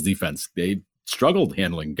 The Bills defense, they struggled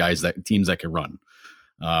handling teams that can run.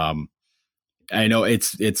 I know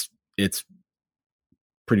it's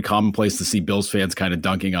pretty commonplace to see Bills fans kind of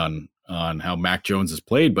dunking on how Mac Jones has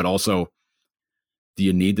played, but also, do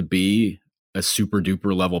you need to be a super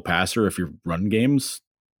duper level passer if you're running games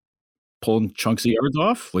pulling chunks of yards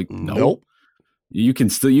off? Like, nope. You can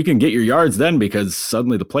get your yards then, because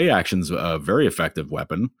suddenly the play action's a very effective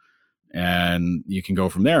weapon, and you can go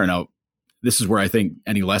from there. Now, this is where I think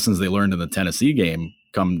any lessons they learned in the Tennessee game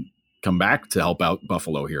come back to help out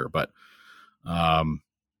Buffalo here. But I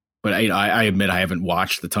admit I haven't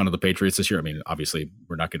watched a ton of the Patriots this year. I mean, obviously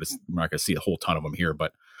we're not going to see a whole ton of them here,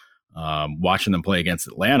 but watching them play against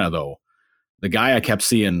Atlanta, though, the guy I kept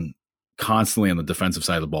seeing constantly on the defensive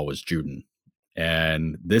side of the ball was Juden.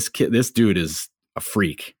 And this dude is a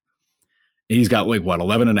freak. He's got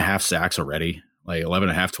 11 and a half sacks already, 11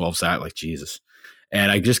 and a half, 12 sacks, Jesus.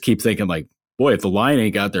 And I just keep thinking, boy, if the line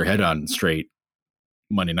ain't got their head on straight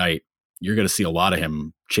Monday night, you're going to see a lot of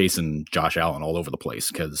him chasing Josh Allen all over the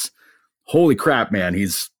place, because holy crap, man,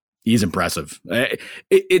 he's impressive.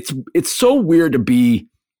 It's so weird to be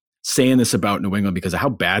saying this about New England because of how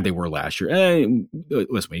bad they were last year.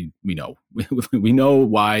 Listen, we know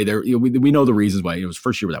why we know the reasons why. It was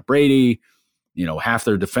first year without Brady. Half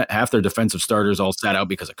their defensive starters all sat out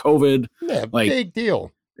because of COVID. Yeah, big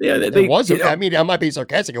deal. Yeah, it wasn't. I mean, I might be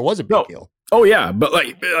sarcastic. It was a big deal. Oh yeah, but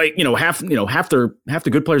half the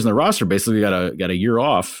good players in the roster basically got a year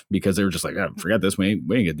off because they were just like, forget this. We ain't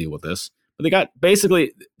gonna deal with this. But they got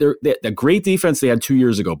basically the great defense they had 2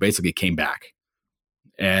 years ago basically came back.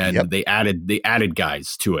 And they added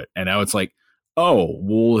guys to it. And now it's like, oh,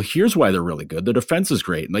 well, here's why they're really good. The defense is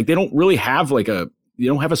great. And they don't really have a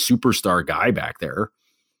superstar guy back there.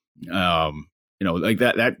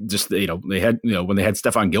 That just, they had, when they had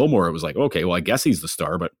Stephon Gilmore, it was like, okay, well, I guess he's the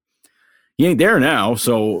star, but he ain't there now.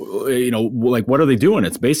 So, what are they doing?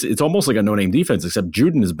 It's almost like a no-name defense, except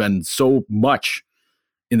Juden has been so much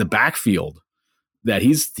in the backfield that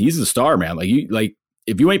he's the star, man.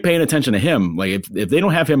 If you ain't paying attention to him, if they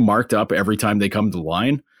don't have him marked up every time they come to the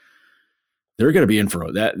line, they're going to be in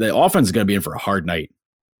for that. The offense is going to be in for a hard night.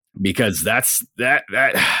 because that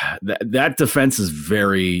defense is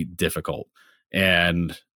very difficult.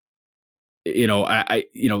 And,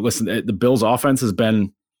 listen, the Bills offense has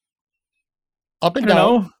been up and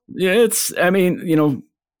down. Yeah,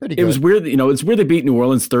 pretty good. It was weird. It's weird they beat New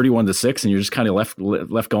Orleans 31-6, and you're just kind of left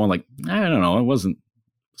going like, I don't know, it wasn't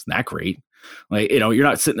that great. Like, you're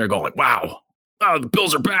not sitting there going like, wow, the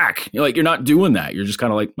Bills are back. You're not doing that. You're just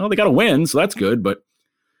kind of like, well, they got to win, so that's good. But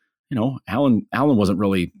Allen wasn't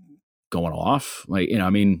really going off. I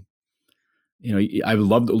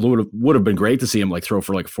would have been great to see him throw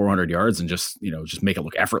for 400 yards and just make it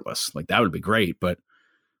look effortless. Like, that would be great. But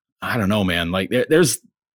I don't know, man.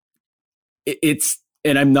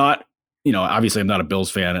 And I'm not, obviously I'm not a Bills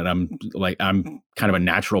fan, and I'm kind of a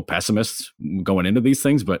natural pessimist going into these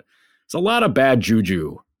things, but it's a lot of bad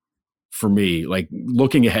juju for me,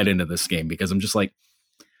 looking ahead into this game, because I'm just like,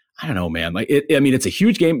 I don't know, man. It's a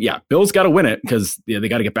huge game. Yeah, Bills got to win it because they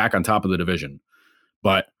got to get back on top of the division.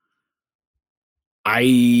 But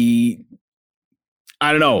I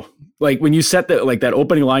don't know. When you set that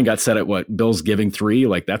opening line got set at what, Bills giving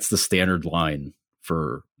 3, that's the standard line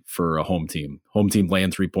for a home team. Home team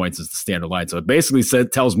laying 3 points is the standard line. So it basically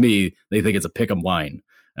tells me they think it's a pick'em line.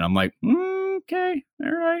 And I'm like, okay,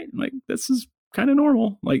 all right. This is kind of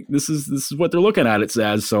normal. This is what they're looking at it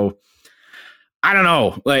as. So I don't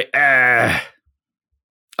know. I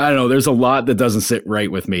don't know. There's a lot that doesn't sit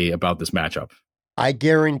right with me about this matchup. I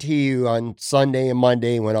guarantee you on Sunday and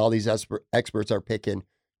Monday, when all these experts are picking,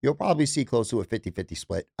 you'll probably see close to a 50-50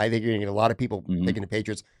 split. I think you're going to get a lot of people picking the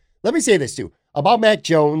Patriots. Let me say this too about Mac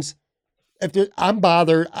Jones. I'm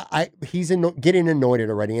bothered. He's getting anointed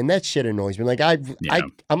already, and that shit annoys me.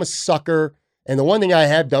 I'm a sucker, and the one thing I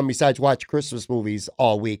have done besides watch Christmas movies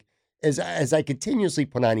all week is as I continuously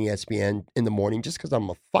put on ESPN in the morning, just because I'm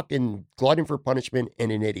a fucking glutton for punishment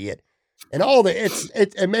and an idiot. And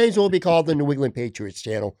it may as well be called the New England Patriots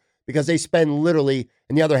channel, because they spend literally,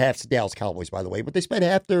 and the other half's the Dallas Cowboys, by the way, but they spend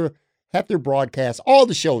half their broadcasts, all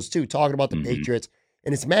the shows too, talking about the Patriots.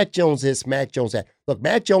 And it's Mac Jones this, Mac Jones that. Look,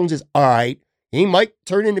 Mac Jones is all right. He might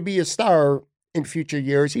turn into be a star in future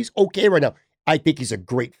years. He's okay right now. I think he's a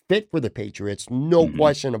great fit for the Patriots. No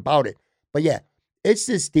question about it. But yeah, it's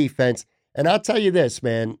this defense. And I'll tell you this,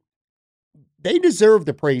 man, they deserve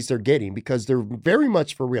the praise they're getting because they're very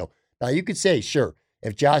much for real. Now, you could say, sure,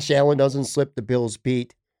 if Josh Allen doesn't slip, the Bills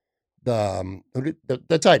beat the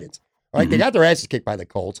Titans. All right, they got their asses kicked by the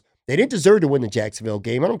Colts. They didn't deserve to win the Jacksonville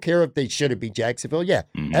game. I don't care if they should have beat Jacksonville. Yeah,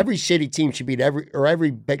 every shitty team should beat every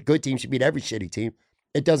good team should beat every shitty team.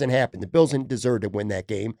 It doesn't happen. The Bills didn't deserve to win that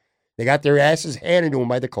game. They got their asses handed to them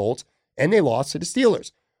by the Colts, and they lost to the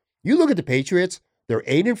Steelers. You look at the Patriots, they're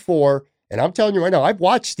 8-4, and I'm telling you right now, I've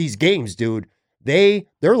watched these games, dude. Their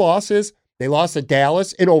losses, they lost to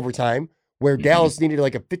Dallas in overtime, where Dallas needed a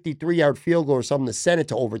 53-yard field goal or something to send it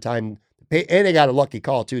to overtime, and they got a lucky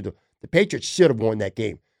call, too. The Patriots should have won that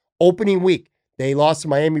game. Opening week, they lost to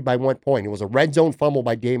Miami by 1 point. It was a red zone fumble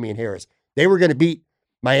by Damian Harris. They were going to beat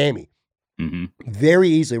Miami very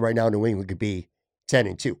easily. Right now, New England could be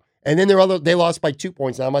 10-2. And then they lost by 2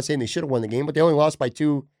 points. Now, I'm not saying they should have won the game, but they only lost by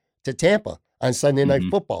 2 to Tampa on Sunday Night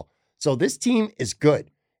Football. So this team is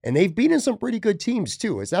good. And they've beaten some pretty good teams,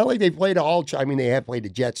 too. It's not like they've played they have played the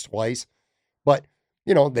Jets twice. But,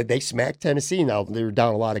 they smacked Tennessee. Now, they were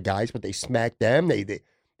down a lot of guys, but they smacked them.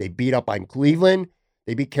 They beat up on Cleveland.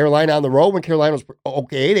 They beat Carolina on the road when Carolina was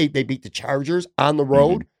okay. They beat the Chargers on the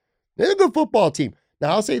road. They're a good football team. Now,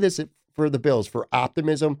 I'll say this for the Bills, for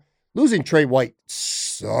optimism. Losing Trey White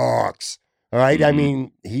sucks. All right? I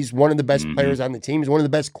mean, he's one of the best players on the team. He's one of the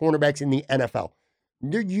best cornerbacks in the NFL.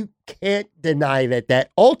 You can't deny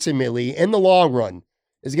that ultimately, in the long run,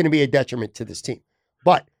 is going to be a detriment to this team.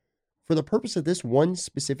 But for the purpose of this one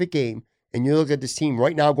specific game, and you look at this team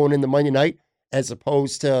right now going into Monday night, as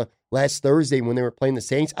opposed to last Thursday when they were playing the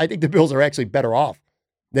Saints, I think the Bills are actually better off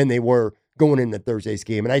than they were going into Thursday's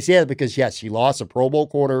game. And I say that because, yes, you lost a Pro Bowl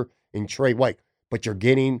corner in Trey White, but you're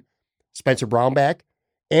getting Spencer Brown back,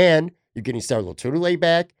 and you're getting Star Lotulelei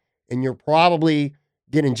back, and you're probably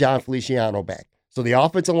getting John Feliciano back. So the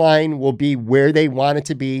offensive line will be where they want it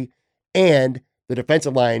to be, and the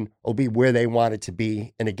defensive line will be where they want it to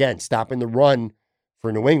be. And again, stopping the run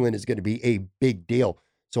for New England is going to be a big deal.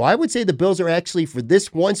 So I would say the Bills are actually, for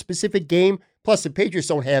this one specific game, plus the Patriots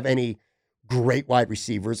don't have any great wide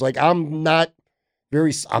receivers. I'm not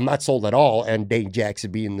sold at all on Dane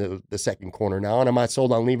Jackson being the second corner now, and I'm not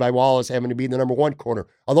sold on Levi Wallace having to be the number one corner.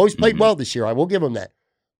 Although he's played well this year, I will give him that.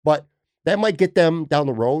 But that might get them down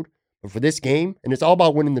the road. But for this game, and it's all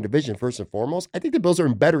about winning the division first and foremost, I think the Bills are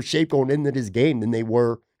in better shape going into this game than they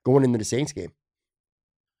were going into the Saints game.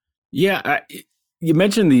 Yeah, You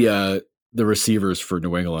mentioned the receivers for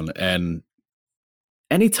New England, and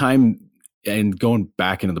anytime, and going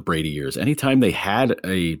back into the Brady years, anytime they had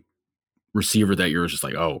a receiver that you're just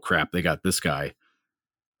like, oh crap, they got this guy.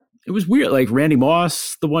 It was weird. Like Randy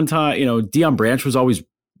Moss, the one time, Deion Branch was always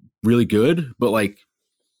really good, but like,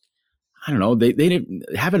 I don't know, they didn't,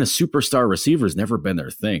 having a superstar receiver has never been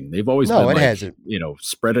their thing. They've always been like, hasn't.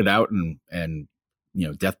 Spread it out and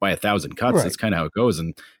death by 1,000 cuts. Right. That's kind of how it goes.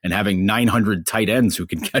 And having 900 tight ends who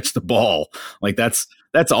can catch the ball, like that's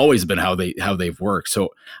always been how they've worked. So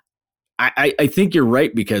I think you're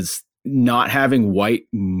right, because not having White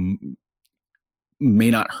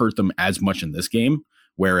may not hurt them as much in this game.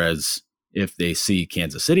 Whereas if they see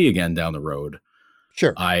Kansas City again down the road,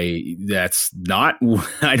 sure, I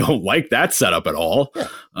don't like that setup at all. Yeah.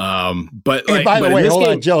 But by the way, hold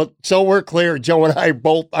on, Joe. So we're clear. Joe and I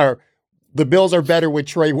both are. The Bills are better with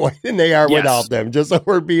Trey White than they are without them. Just so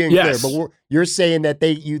we're being clear. But you're saying that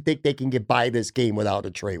you think they can get by this game without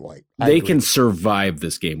a Trey White? They can survive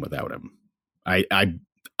this game without him.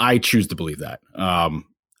 I choose to believe that.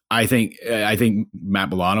 I think Matt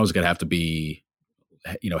Milano is going to have to be,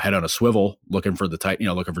 head on a swivel, looking for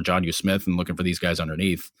looking for John U. Smith and looking for these guys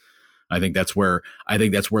underneath. I think that's where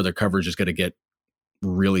their coverage is going to get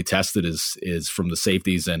really tested is from the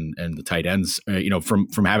safeties and the tight ends,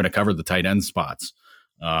 from having to cover the tight end spots,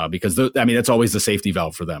 because that's always the safety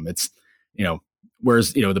valve for them. It's,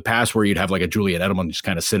 whereas, the pass where you'd have like a Julian Edelman just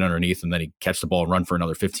kind of sit underneath and then he'd catch the ball and run for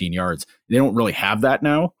another 15 yards. They don't really have that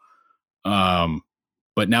now.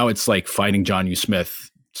 But now it's like finding John U. Smith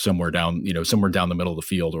somewhere down the middle of the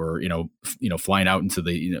field, or, flying out into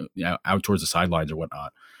the, out towards the sidelines or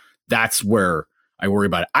whatnot. That's where I worry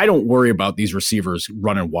about it. I don't worry about these receivers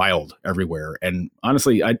running wild everywhere. And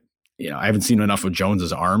honestly, I haven't seen enough of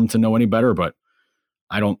Jones's arm to know any better, but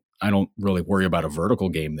I don't really worry about a vertical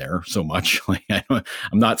game there so much. Like I'm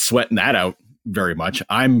not sweating that out very much.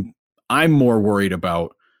 I'm more worried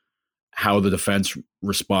about how the defense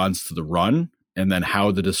responds to the run, and then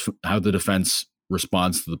how the defense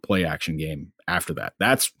responds to the play action game after that.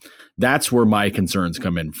 That's where my concerns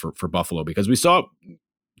come in for Buffalo, because we saw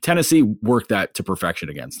Tennessee work that to perfection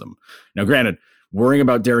against them. Now, granted, worrying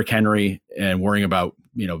about Derrick Henry and worrying about,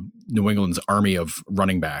 New England's army of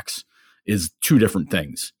running backs is two different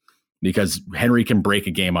things, because Henry can break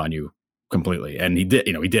a game on you completely. And he did,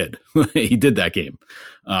 he did, he did that game.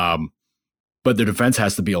 But the defense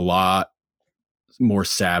has to be a lot more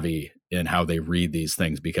savvy in how they read these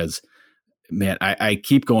things, because man, I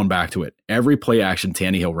keep going back to it. Every play action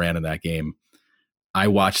Tannehill ran in that game, I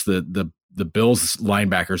watched the Bills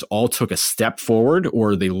linebackers all took a step forward,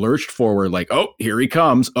 or they lurched forward like, oh, here he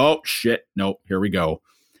comes. Oh shit. No, here we go.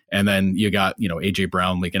 And then you got, AJ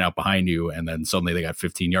Brown leaking out behind you. And then suddenly they got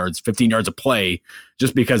 15 yards of play,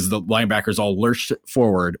 just because the linebackers all lurched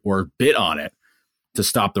forward or bit on it to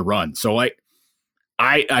stop the run. So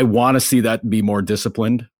I want to see that be more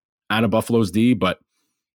disciplined out of Buffalo's D, but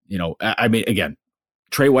again,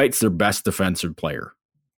 Trey White's their best defensive player,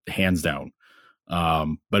 hands down.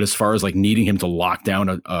 But as far as like needing him to lock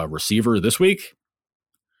down a receiver this week,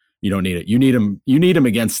 you don't need it. You need him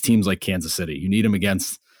against teams like Kansas City. You need him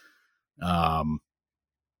against, I'm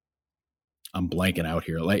blanking out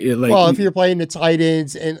here. Well, if you're playing the tight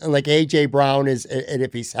ends and like AJ Brown and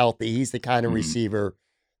if he's healthy, he's the kind of receiver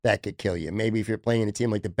that could kill you. Maybe if you're playing a team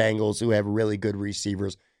like the Bengals who have really good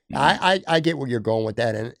receivers. I get where you're going with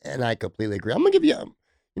that, and I completely agree. I'm going to give you,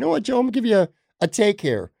 you know what, Joe? I'm going to give you a take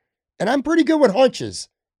here. And I'm pretty good with hunches.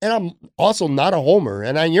 And I'm also not a homer.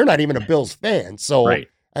 And you're not even a Bills fan. So, right.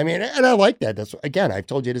 I mean, and I like that. That's, again, I've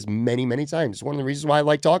told you this many, many times. It's one of the reasons why I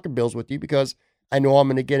like talking Bills with you, because I know I'm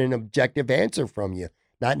going to get an objective answer from you.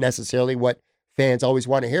 Not necessarily what fans always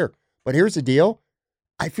want to hear. But here's the deal.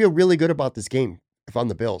 I feel really good about this game if I'm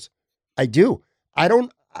the Bills. I do. I can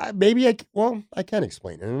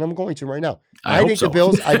explain it, and I'm going to right now. I think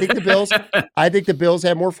the Bills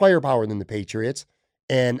have more firepower than the Patriots.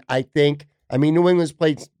 And I think, New England's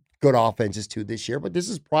played good offenses too this year, but this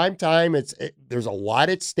is prime time. There's a lot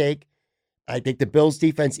at stake. I think the Bills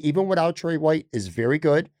defense, even without Trey White, is very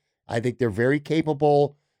good. I think they're very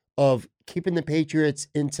capable of keeping the Patriots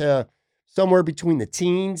into somewhere between the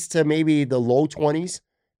teens to maybe the low 20s.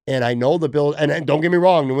 And I know the Bills, and don't get me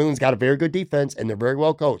wrong, New England's got a very good defense and they're very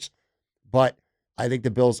well coached. But I think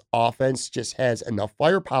the Bills offense just has enough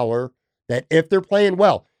firepower that if they're playing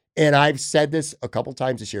well, and I've said this a couple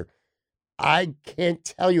times this year, I can't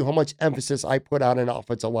tell you how much emphasis I put on an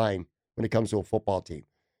offensive line when it comes to a football team.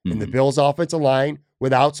 Mm-hmm. And the Bills offensive line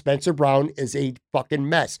without Spencer Brown is a fucking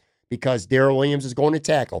mess, because Darrell Williams is going to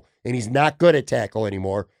tackle and he's not good at tackle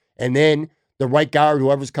anymore. And then the right guard,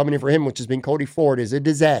 whoever's coming in for him, which has been Cody Ford, is a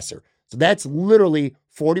disaster. So that's literally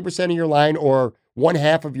 40% of your line or one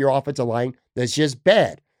half of your offensive line that's just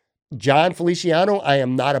bad. John Feliciano, I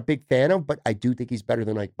am not a big fan of, but I do think he's better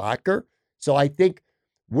than Ike Bottker. So I think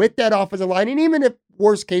with that offensive line, and even if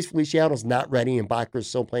worst case Feliciano's not ready and Bottker's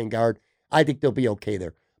still playing guard, I think they'll be okay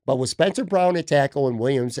there. But with Spencer Brown at tackle and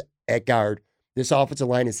Williams at guard, this offensive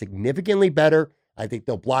line is significantly better. I think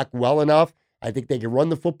they'll block well enough. I think they can run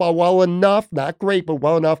the football well enough. Not great, but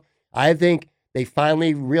well enough. I think they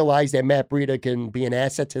finally realized that Matt Breida can be an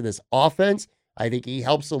asset to this offense. I think he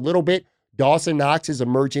helps a little bit. Dawson Knox is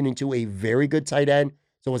emerging into a very good tight end.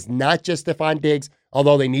 So it's not just Stephon Diggs,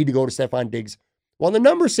 although they need to go to Stephon Diggs. Well, the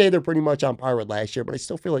numbers say they're pretty much on par with last year, but I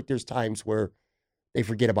still feel like there's times where they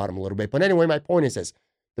forget about him a little bit. But anyway, my point is this.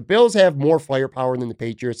 The Bills have more firepower than the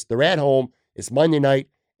Patriots. They're at home. It's Monday night.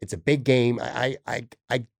 It's a big game. I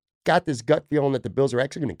got this gut feeling that the Bills are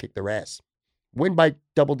actually going to kick their ass. Win by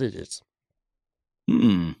double digits.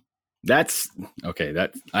 That's okay.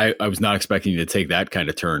 That I was not expecting you to take that kind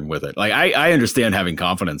of turn with it. Like I understand having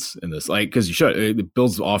confidence in this, like, because you should. The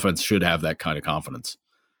Bills' offense should have that kind of confidence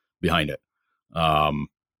behind it.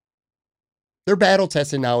 They're battle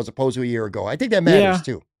tested now as opposed to a year ago. I think that matters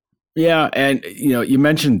too. Yeah, and you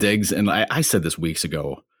mentioned Diggs, and I said this weeks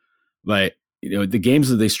ago. Like, the games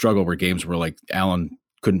that they struggle were games where like Allen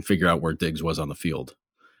couldn't figure out where Diggs was on the field,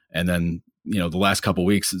 and then the last couple of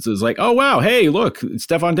weeks it's like, oh wow, hey look, it's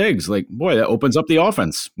Stephon Diggs. Like, boy, that opens up the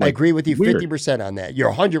offense. Like, I agree with you weird. 50% on that.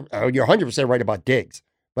 You're 100% right about Diggs,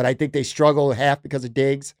 but I think they struggle half because of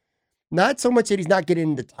Diggs. Not so much that he's not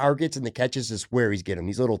getting the targets and the catches, is where he's getting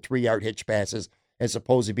these little 3-yard hitch passes as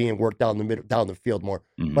opposed to being worked down the field more.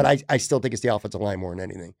 Mm-hmm. But I still think it's the offensive line more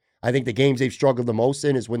than anything. I think the games they've struggled the most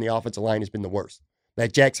in is when the offensive line has been the worst.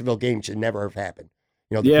 That Jacksonville game should never have happened.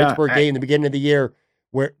 The Pittsburgh game, the beginning of the year,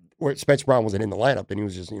 where Spencer Brown wasn't in the lineup, and he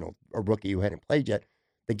was just, a rookie who hadn't played yet.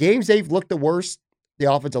 The games they've looked the worst,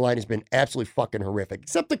 the offensive line has been absolutely fucking horrific.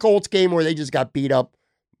 Except the Colts game where they just got beat up.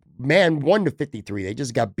 Man, 1-53. They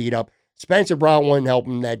just got beat up. Spencer Brown wouldn't help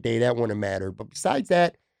him that day. That wouldn't have mattered. But besides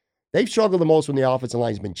that, they've struggled the most when the offensive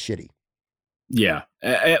line's been shitty. Yeah.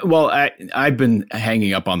 Well, I've been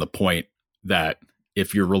hanging up on the point that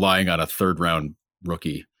if you're relying on a third-round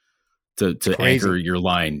rookie to anchor your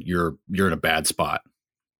line, you're in a bad spot.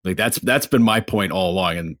 Like that's been my point all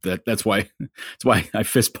along, and that's why I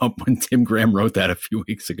fist pumped when Tim Graham wrote that a few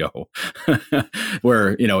weeks ago.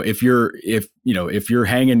 Where if you're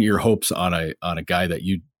hanging your hopes on a guy that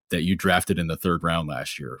you drafted in the third round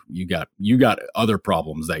last year, you got other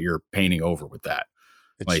problems that you're painting over with that.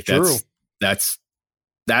 It's like true.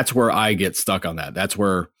 That's where I get stuck on that. That's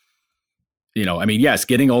where, yes,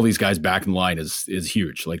 getting all these guys back in line is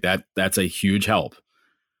huge. Like that's a huge help.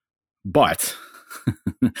 But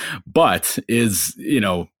is,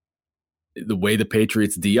 the way the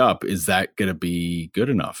Patriots D up, is that going to be good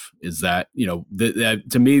enough? Is that, that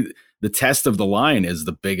to me, the test of the line is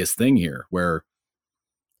the biggest thing here, where,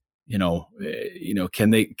 can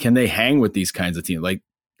they hang with these kinds of teams? Like,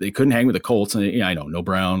 they couldn't hang with the Colts, and I know, no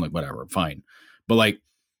Brown, like whatever, fine. But like,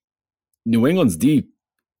 New England's D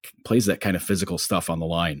plays that kind of physical stuff on the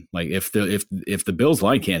line. Like, if the Bills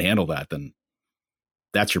line can't handle that, then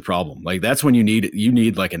that's your problem. Like, that's when you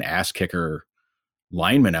need like an ass kicker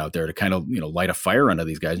lineman out there to kind of, light a fire under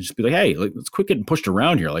these guys and just be like, hey, let's quit getting pushed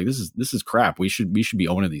around here. Like, this is crap. We should be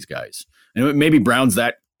owning these guys. And maybe Brown's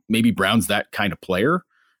that kind of player,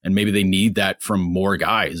 and maybe they need that from more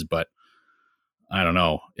guys, but I don't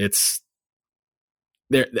know. It's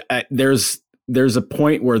there's a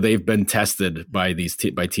point where they've been tested by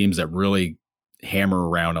by teams that really hammer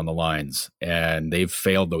around on the lines, and they've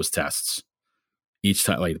failed those tests each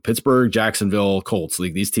time. Like Pittsburgh, Jacksonville, Colts,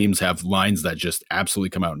 like these teams have lines that just absolutely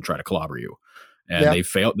come out and try to clobber you, and they've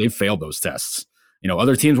failed those tests.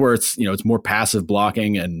 Other teams where it's it's more passive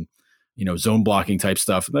blocking and zone blocking type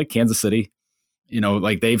stuff, like Kansas City.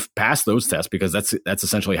 Like they've passed those tests because that's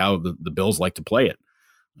essentially how the Bills like to play it.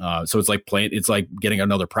 So it's like getting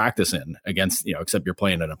another practice in against, except you're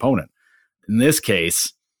playing an opponent. In this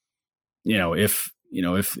case, if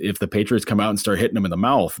the Patriots come out and start hitting them in the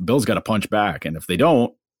mouth, Bills got to punch back. And if they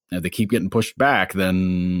don't, if they keep getting pushed back,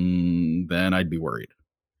 then I'd be worried.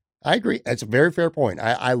 I agree. That's a very fair point.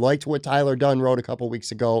 I liked what Tyler Dunn wrote a couple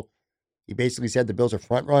weeks ago. He basically said the Bills are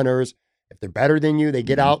front runners. If they're better than you, they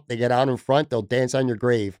get out in front, they'll dance on your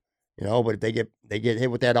grave, but if they get hit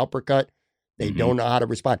with that uppercut, they don't know how to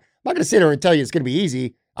respond. I'm not going to sit here and tell you it's going to be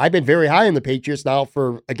easy. I've been very high on the Patriots now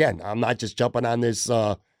again, I'm not just jumping on this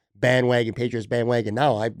Patriots bandwagon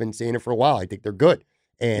now. I've been saying it for a while. I think they're good.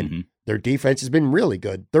 And their defense has been really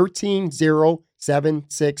good. 13-0, 7,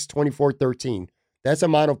 6, 24, 13. That's the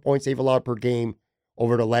amount of points they've allowed per game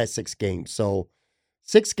over the last 6 games. So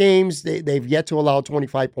 6 games, they've yet to allow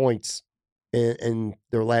 25 points in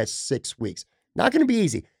their last 6 weeks. Not going to be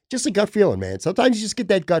easy. Just a gut feeling, man. Sometimes you just get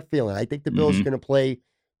that gut feeling. I think the Bills are going to play,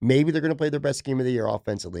 maybe they're going to play their best game of the year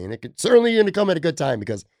offensively. And it could certainly going to come at a good time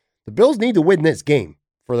because the Bills need to win this game,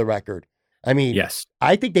 for the record. I mean, yes,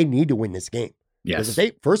 I think they need to win this game. Yes. Because if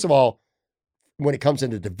they, first of all, when it comes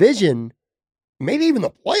into division, maybe even the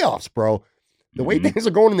playoffs, bro, the way things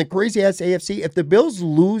are going in the crazy-ass AFC, if the Bills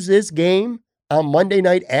lose this game on Monday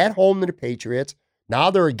night at home to the Patriots, now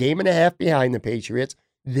they're a game and a half behind the Patriots,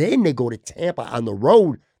 then they go to Tampa on the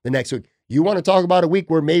road the next week. You want to talk about a week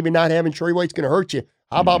where maybe not having Trey White's going to hurt you.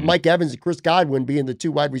 How about Mike Evans and Chris Godwin being the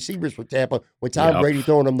 2 wide receivers for Tampa with Tom Brady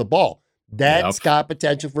throwing them the ball? That's got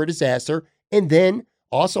potential for disaster. And then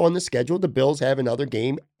also on the schedule, the Bills have another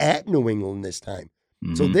game at New England this time.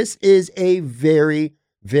 So this is a very,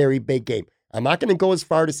 very big game. I'm not going to go as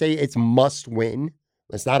far to say it's must win.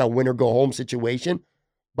 It's not a win or go home situation,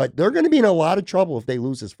 but they're going to be in a lot of trouble if they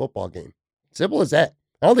lose this football game. Simple as that.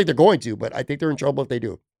 I don't think they're going to, but I think they're in trouble if they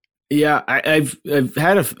do. Yeah, I've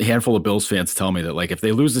had a handful of Bills fans tell me that, like, if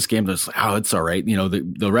they lose this game, they're just like, oh, it's all right. You know,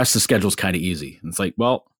 the rest of the schedule is kind of easy. And it's like,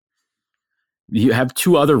 well, you have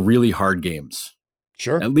 2 other really hard games.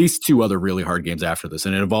 Sure. At least 2 other really hard games after this.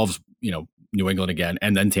 And it involves, you know, New England again,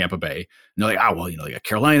 and then Tampa Bay. And they're like, oh, well, you know, they got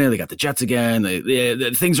Carolina, they got the Jets again.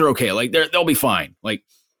 Things are okay. Like, they'll be fine. Like,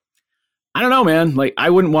 I don't know, man. Like, I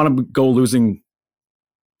wouldn't want to go lose 1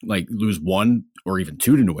 or even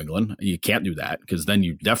 2 to New England. You can't do that because then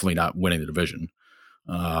you're definitely not winning the division.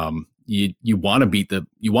 You want to beat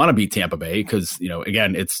Tampa Bay because, you know,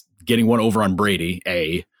 again, it's getting one over on Brady.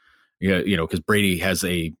 You know, because Brady has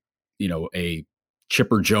a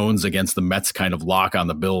Chipper Jones against the Mets kind of lock on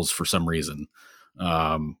the Bills for some reason.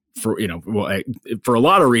 For a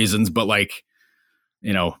lot of reasons, but like,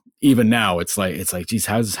 you know, even now it's like, geez,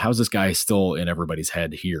 how's this guy still in everybody's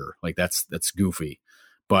head here? Like that's goofy.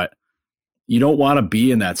 But you don't want to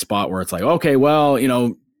be in that spot where it's like, okay, well, you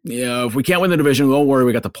know, if we can't win the division, don't worry,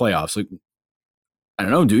 we got the playoffs. Like, I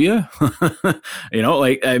don't know, do you? You know,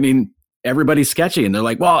 like, I mean, everybody's sketchy and they're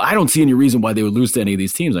like, well, I don't see any reason why they would lose to any of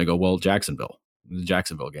these teams. I go, well, the Jacksonville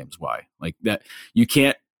games, why? Like that, you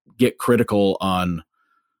can't get critical on,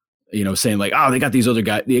 you know, saying like, oh, they got these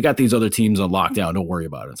other teams on lockdown, don't worry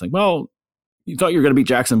about it. It's like, well, you thought you were going to beat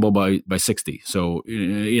Jacksonville by 60. So,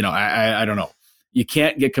 you know, I don't know. You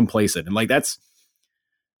can't get complacent. And like,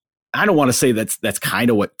 I don't want to say that's kind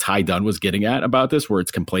of what Ty Dunn was getting at about this, where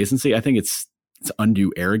it's complacency. I think it's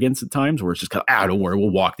undue arrogance at times where it's just kind of, don't worry, we'll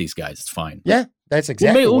walk these guys. It's fine. Yeah, that's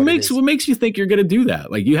exactly what makes you think you're going to do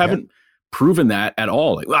that? Like, you haven't proven that at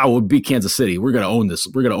all. Like, wow, we'll beat Kansas City. We're going to own this.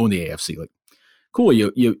 We're going to own the AFC. Like, cool.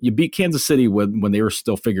 You beat Kansas City when they were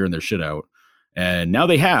still figuring their shit out. And now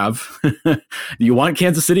they have. Do you want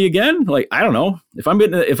Kansas City again? Like, I don't know. If I'm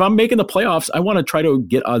making the playoffs, I want to try to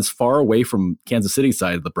get as far away from Kansas City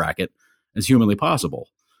side of the bracket as humanly possible.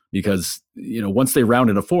 Because, you know, once they round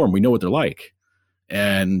into form, we know what they're like.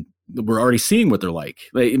 And we're already seeing what they're like.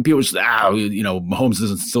 And people just, you know, Mahomes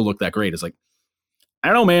doesn't still look that great. It's like, I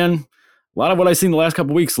don't know, man. A lot of what I've seen the last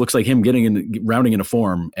couple of weeks looks like him rounding into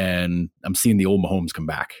form, and I'm seeing the old Mahomes come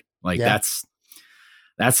back. Like, that's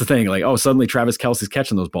the thing. Like, oh, suddenly Travis Kelce's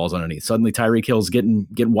catching those balls underneath. Suddenly Tyreek Hill's getting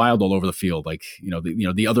wild all over the field. Like,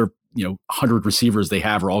 the other 100 receivers they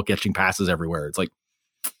have are all catching passes everywhere. It's like,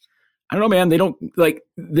 I don't know, man. They don't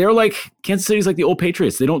they're like Kansas City's like the old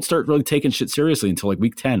Patriots. They don't start really taking shit seriously until like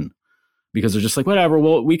week 10 because they're just like, whatever.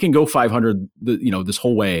 Well, we can go 500, this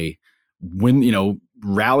whole way, win,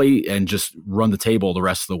 rally and just run the table the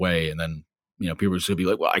rest of the way. And then, people are just gonna be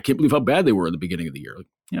like, well, I can't believe how bad they were at the beginning of the year.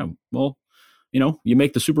 Like, well, you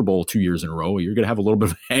make the Super Bowl 2 years in a row, you're going to have a little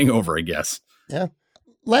bit of a hangover, I guess. Yeah.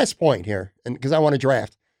 Last point here, and because I want to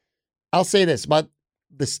draft, I'll say this about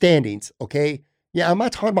the standings. Okay. Yeah, I'm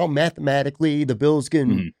not talking about mathematically the Bills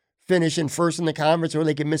can finish in first in the conference or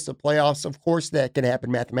they can miss the playoffs. Of course, that can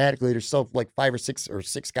happen mathematically. There's still like 5 or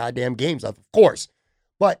 6 goddamn games left, of course.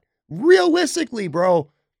 But realistically, bro,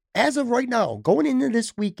 as of right now, going into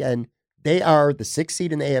this weekend, they are the 6th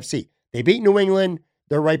seed in the AFC. They beat New England.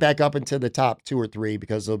 They're right back up into the top 2 or 3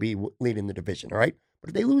 because they'll be leading the division, all right? But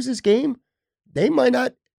if they lose this game, they might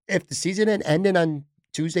not, if the season had ended on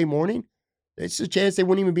Tuesday morning, it's a chance they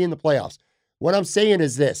wouldn't even be in the playoffs. What I'm saying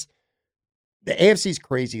is this. The AFC is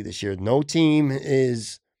crazy this year. No team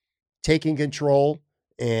is taking control,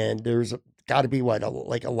 and there's got to be,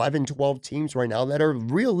 like 11, 12 teams right now that are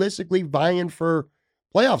realistically vying for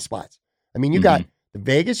playoff spots. I mean, you got the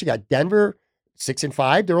Vegas, you got Denver,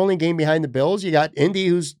 6-5. They're only a game behind the Bills. You got Indy,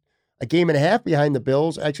 who's a game and a half behind the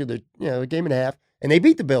Bills. Actually, they're a game and a half, and they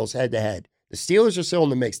beat the Bills head-to-head. The Steelers are still in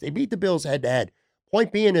the mix. They beat the Bills head-to-head.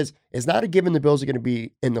 Point being is not a given the Bills are going to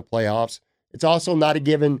be in the playoffs. It's also not a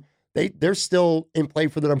given they're still in play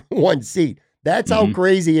for the number 1 seed. That's how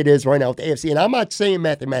crazy it is right now with the AFC. And I'm not saying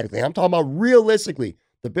mathematically. I'm talking about realistically.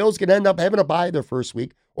 The Bills can end up having a bye their first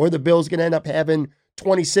week, or the Bills can end up having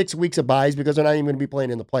 26 weeks of byes because they're not even going to be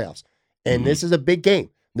playing in the playoffs. And this is a big game.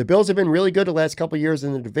 The Bills have been really good the last couple of years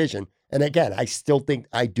in the division. And again, I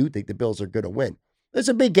do think the Bills are going to win. It's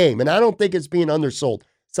a big game, and I don't think it's being undersold.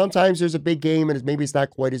 Sometimes there's a big game, and maybe it's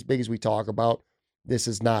not quite as big as we talk about. This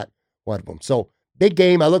is not one of them. So, big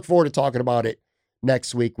game. I look forward to talking about it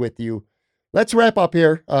next week with you. Let's wrap up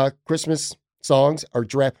here. Christmas songs or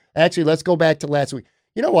draft. Actually, let's go back to last week.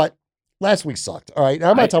 You know what? Last week sucked. All right.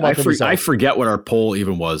 I'm not talking about the results. I forget what our poll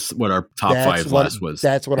even was, what our top 5 last was.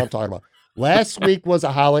 That's what I'm talking about. Last week was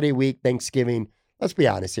a holiday week, Thanksgiving. Let's be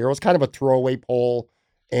honest here. It was kind of a throwaway poll.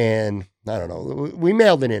 And I don't know. We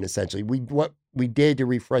mailed it in, essentially. What we did to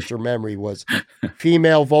refresh your memory was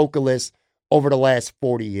female vocalists over the last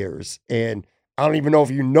 40 years. And I don't even know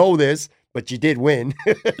if you know this, but you did win.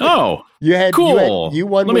 Oh, cool. You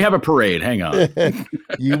won. Let me have a parade. Hang on.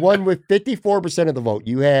 You won with 54% of the vote.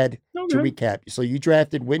 You had, to recap, so you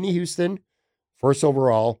drafted Whitney Houston, first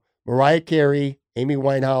overall, Mariah Carey, Amy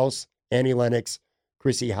Winehouse, Annie Lennox,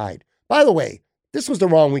 Chrissy Hyde. By the way, this was the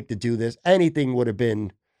wrong week to do this. Anything would have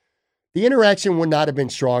been, the interaction would not have been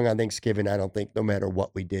strong on Thanksgiving, I don't think, no matter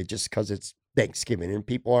what we did, just because it's Thanksgiving and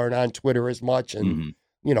people aren't on Twitter as much and,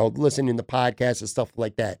 listening to podcasts and stuff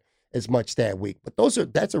like that as much that week. But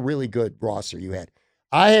that's a really good roster you had.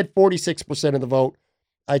 I had 46% of the vote.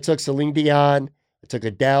 I took Celine Dion. I took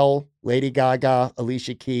Adele, Lady Gaga,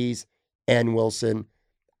 Alicia Keys, Ann Wilson.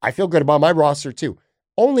 I feel good about my roster too.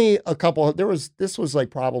 Only a couple, this was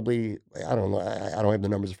like probably, I don't know, I don't have the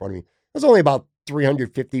numbers in front of me. It was only about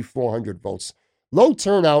 350, 400 votes. Low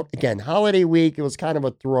turnout. Again, holiday week. It was kind of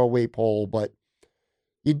a throwaway poll, but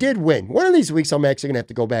you did win. One of these weeks, I'm actually going to have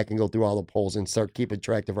to go back and go through all the polls and start keeping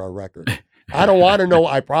track of our record. I don't want to know.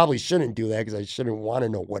 I probably shouldn't do that because I shouldn't want to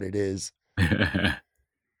know what it is.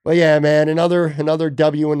 But yeah, man, another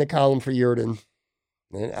W in the column for Yurden.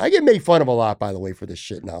 And I get made fun of a lot, by the way, for this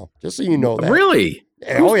shit now. Just so you know that. Really?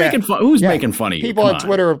 Who's making fun of you? People on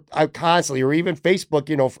Twitter constantly, or even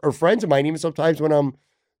Facebook, or friends of mine, even sometimes when I'm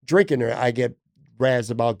drinking, I get razzed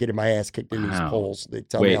about getting my ass kicked in these polls. They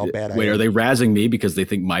tell me how bad I am. Wait, are they razzing me because they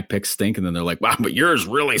think my picks stink? And then they're like, wow, but yours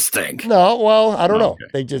really stink. No, well, I don't know.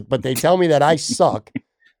 But they tell me that I suck.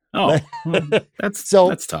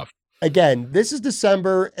 That's tough. Again, this is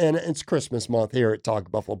December and it's Christmas month here at Talk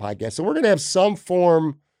Buffalo Podcast. So we're going to have some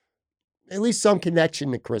form, at least some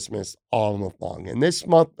connection to Christmas all month long. And this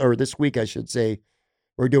month, or this week, I should say,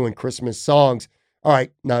 we're doing Christmas songs. All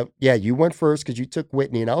right. Now, yeah, you went first because you took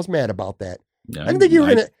Whitney, and I was mad about that. Yeah, I didn't think you were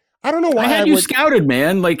going to, I don't know why. I had you scouted,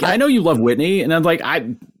 man. Like, I know you love Whitney, and I'm like,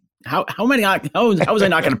 how was I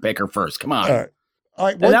not going to pick her first? Come on. All right.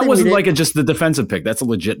 And that wasn't like just the defensive pick. That's a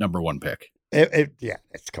legit number 1 pick.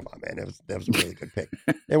 Come on, man. That was a really good pick.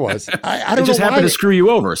 It was. I don't know. It just happened to screw you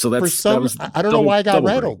over. So I don't know why I got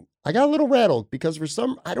rattled. Break. I got a little rattled because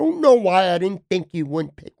I don't know why I didn't think you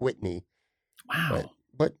wouldn't pick Whitney. Wow.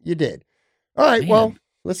 But you did. All right. Man. Well,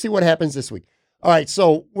 let's see what happens this week. All right.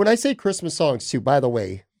 So when I say Christmas songs too, by the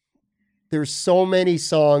way, there's so many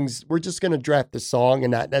songs. We're just going to draft the song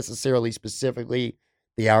and not necessarily specifically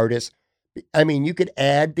the artist. I mean, you could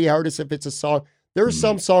add the artist if it's a song. There are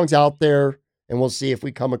some songs out there, and we'll see if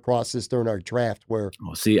we come across this during our draft where I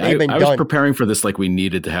was preparing for this like we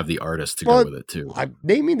needed to have the artist to go with it too.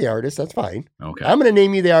 Name me the artist. That's fine. Okay. I'm going to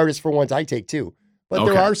name you the artist for ones I take too. But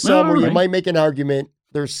there are some where you might make an argument.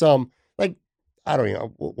 There's some, like, I don't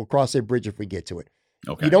know. We'll cross that bridge if we get to it.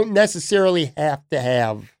 Okay. You don't necessarily have to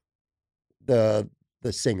have the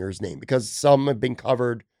singer's name because some have been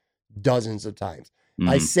covered dozens of times. Mm-hmm.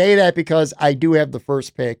 I say that because I do have the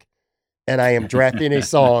first pick and I am drafting a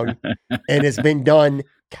song and it's been done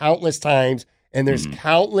countless times and there's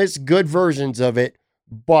countless good versions of it,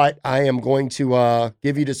 but I am going to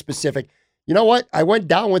give you the specific. You know what? I went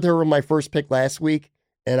down with her with my first pick last week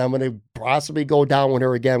and I'm going to possibly go down with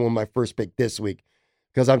her again with my first pick this week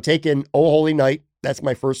because I'm taking Oh Holy Night. That's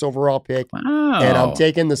my first overall pick. Wow. And I'm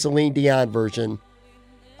taking the Celine Dion version.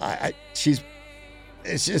 It's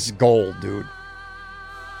just gold, dude.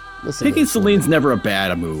 Picking Celine's never a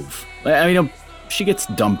bad move. I mean, she gets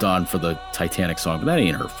dumped on for the Titanic song, but that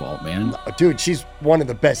ain't her fault, man. No, dude, she's one of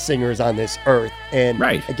the best singers on this earth. And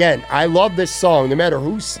right. Again, I love this song, no matter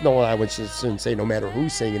who's, no, I shouldn't say no matter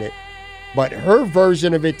who's singing it, but her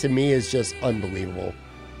version of it to me is just unbelievable.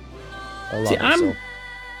 I love it.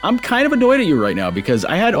 I'm kind of annoyed at you right now because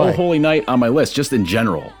I had Why? Oh Holy Night on my list just in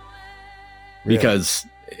general. Really? Because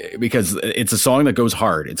it's a song that goes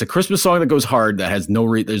hard. It's a Christmas song that goes hard that has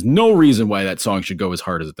there's no reason why that song should go as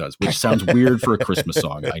hard as it does, which sounds weird for a Christmas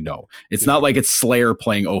song. I know. It's not like it's Slayer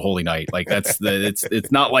playing Oh Holy Night. Like it's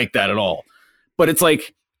not like that at all. But it's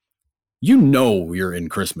like, you're in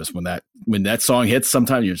Christmas when that song hits.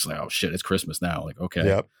 Sometimes you're just like, oh shit, it's Christmas now. Like, okay.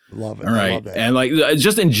 Yep. Love it. All right. I love that. And like,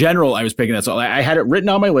 just in general, I was picking that song. I had it written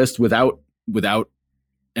on my list without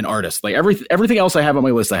an artist. Like everything else I have on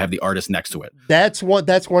my list, I have the artist next to it. That's one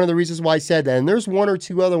of the reasons why I said that. And there's one or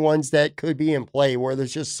two other ones that could be in play where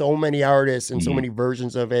there's just so many artists and so many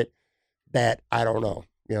versions of it that I don't know,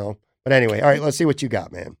 But anyway, all right, let's see what you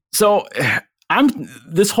got, man. So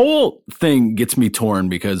this whole thing gets me torn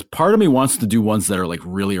because part of me wants to do ones that are like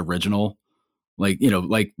really original, like,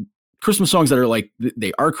 like Christmas songs that are like,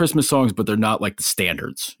 they are Christmas songs, but they're not like the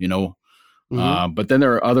standards, Mm-hmm. But then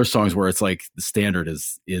there are other songs where it's like the standard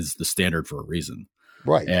is the standard for a reason.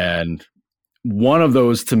 Right. And one of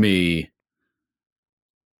those to me,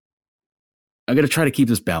 I'm going to try to keep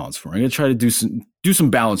this balance for me. I'm going to try to do some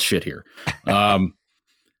balanced shit here.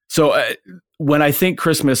 So when I think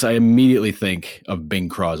Christmas, I immediately think of Bing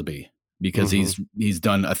Crosby because he's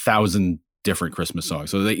done 1,000 different Christmas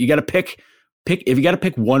songs. So that you got to pick if you got to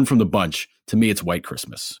pick one from the bunch, to me, it's White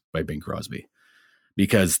Christmas by Bing Crosby.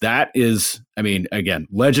 Because that is, I mean, again,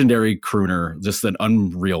 legendary crooner, just an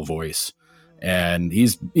unreal voice. And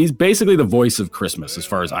he's basically the voice of Christmas as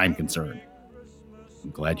far as I'm concerned.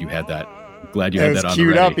 I'm glad you had that. I'm glad you had that on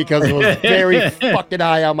queued already. up because it was very fucking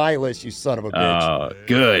high on my list, you son of a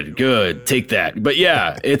bitch. Good. Take that. But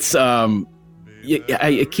yeah, it's, you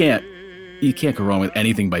can't go wrong with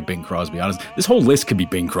anything by Bing Crosby. Honestly, this whole list could be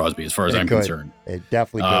Bing Crosby as far as I'm concerned. It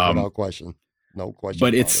definitely could, without question. No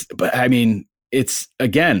question. But I mean, it's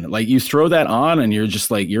again, like you throw that on and you're just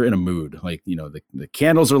like, you're in a mood. Like, the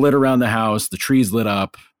candles are lit around the house, the tree's lit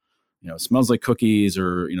up, it smells like cookies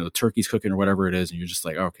or, the turkey's cooking or whatever it is. And you're just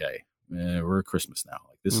like, okay, we're at Christmas now.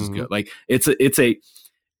 Like this is good. Like it's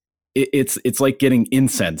like getting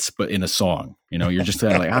incense, but in a song, you're just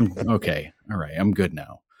kind of like, I'm okay. All right. I'm good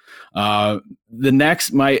now. The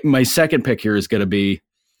next, my second pick here is going to be,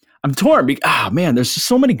 I'm torn. Man, there's just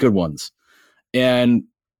so many good ones. And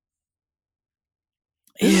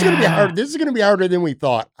this is going to be hard. This is going to be harder than we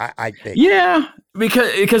thought, I think. Yeah,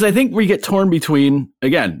 because I think we get torn between,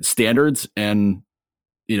 again, standards and,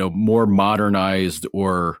 more modernized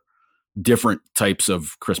or different types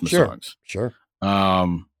of Christmas songs. Sure. I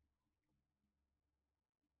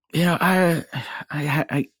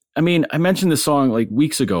mean, I mentioned this song like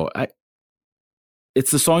weeks ago.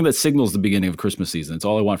 It's the song that signals the beginning of Christmas season. It's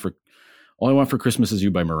All I Want for Christmas Is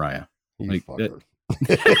You by Mariah. I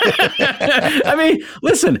mean,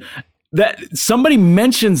 listen, that somebody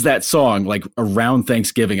mentions that song like around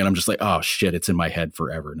Thanksgiving and I'm just like, oh shit, it's in my head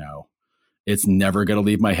forever now. It's never going to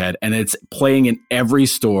leave my head. And it's playing in every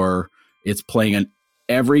store. It's playing in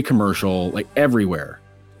every commercial, like everywhere.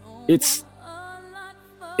 It's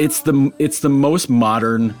the most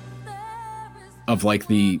modern of like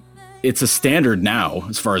it's a standard now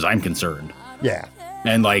as far as I'm concerned. Yeah.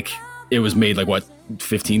 And like, it was made like what,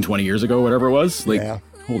 15, 20 years ago, whatever it was. Like, yeah.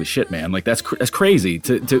 Holy shit, man. Like that's crazy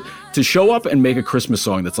to show up and make a Christmas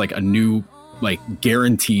song. That's like a new, like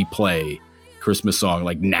guarantee play Christmas song.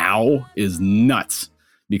 Like now is nuts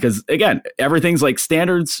because again, everything's like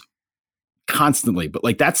standards constantly, but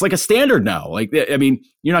like, that's like a standard now. Like, I mean,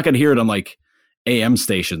 you're not going to hear it on like AM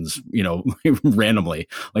stations, randomly.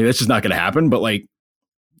 Like that's just not going to happen. But like,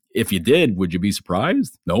 if you did, would you be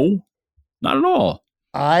surprised? No, not at all.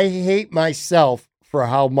 I hate myself for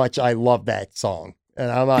how much I love that song. And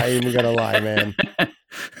I'm not even going to lie, man.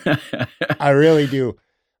 I really do.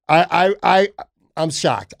 I'm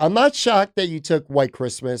shocked. I'm not shocked that you took White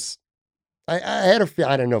Christmas. I had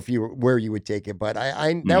I don't know where you would take it, but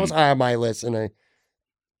that was high on my list. And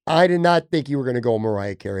I did not think you were going to go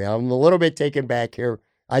Mariah Carey. I'm a little bit taken back here.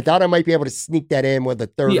 I thought I might be able to sneak that in with a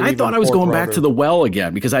third. Yeah, I thought I was going back to the well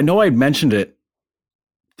again because I know I mentioned it.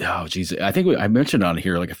 Oh, geez. I think I mentioned it on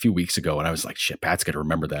here like a few weeks ago and I was like, shit, Pat's going to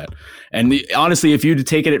remember that. And honestly, if you'd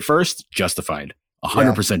taken it first, justified,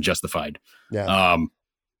 100% justified. Yeah.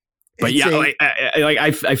 But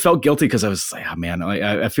I felt guilty because I was like, oh man,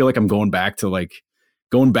 I feel like I'm going back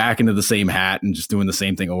into the same hat and just doing the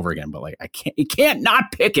same thing over again. But like, you can't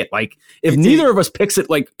not pick it. Like if neither of us picks it,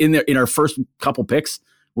 like in our first couple picks,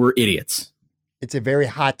 we're idiots. It's a very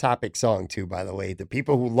hot topic song too, by the way. The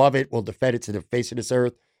people who love it will defend it to the face of this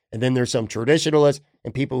earth. And then there's some traditionalists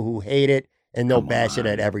and people who hate it and they'll bash it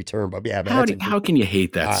at every turn. But yeah, how can you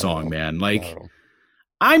hate that song, man? Like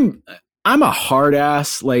I'm I'm a hard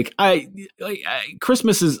ass. Like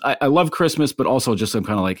Christmas is, I love Christmas, but also just I'm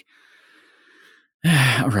kind of like,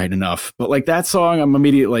 all right, enough. But like that song, I'm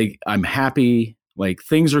immediately like, I'm happy. Like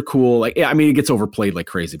things are cool. Like, yeah, I mean, it gets overplayed like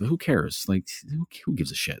crazy, but who cares? Like, who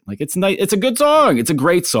gives a shit? Like, it's nice. It's a good song. It's a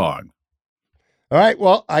great song. All right.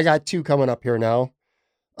 Well, I got two coming up here now.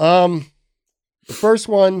 The first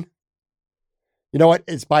one, you know what?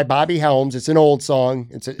 It's by Bobby Helms. It's an old song.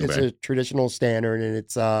 It's a traditional standard, and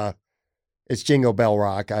it's Jingle Bell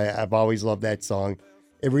Rock. I've always loved that song.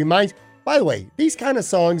 It reminds. By the way, these kind of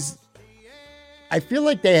songs, I feel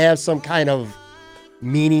like they have some kind of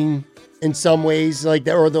meaning in some ways, like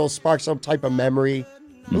or they'll spark some type of memory.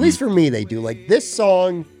 At least for me, they do. Like this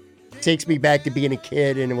song takes me back to being a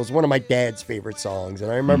kid, and it was one of my dad's favorite songs.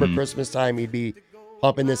 And I remember Christmas time, he'd be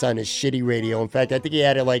pumping this on his shitty radio. In fact, I think he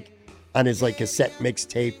had it like on his like cassette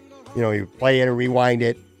mixtape. You know, he would play it and rewind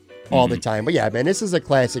it all the time. But yeah, man, this is a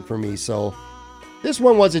classic for me. So this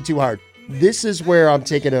one wasn't too hard. This is where I'm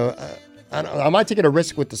taking I'm not taking a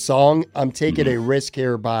risk with the song. I'm taking a risk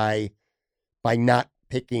here by not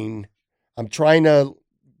picking. I'm trying to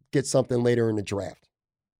get something later in the draft.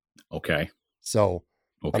 Okay. So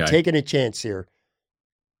I'm taking a chance here.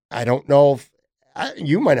 I don't know if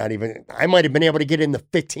you might not even, I might have been able to get in the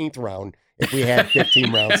 15th round if we had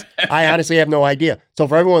 15 rounds. I honestly have no idea. So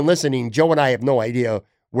for everyone listening, Joe and I have no idea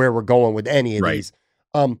where we're going with any of these.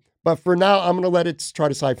 But for now, I'm going to let it try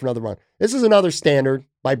to decide for another round. This is another standard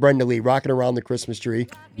by Brenda Lee, Rocking Around the Christmas Tree.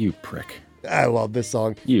 You prick. I love this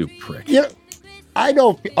song. You prick. Yeah, I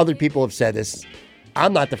know other people have said this.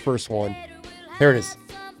 I'm not the first one. Here it is.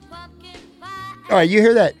 All right, you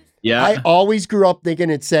hear that? Yeah. I always grew up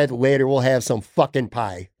thinking it said later we'll have some fucking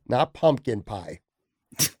pie, not pumpkin pie.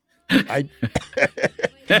 Maybe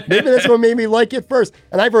that's what made me like it first.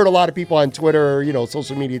 And I've heard a lot of people on Twitter or,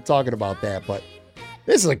 social media talking about that, but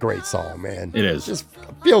this is a great song, man. It is. Just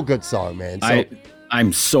a feel-good song, man. So,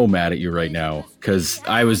 I'm so mad at you right now because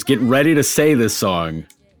I was getting ready to say this song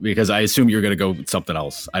because I assume you're going to go with something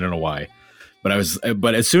else. I don't know why.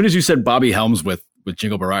 But as soon as you said Bobby Helms with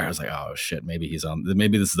Jingle Bell Rock, I was like, oh shit, maybe this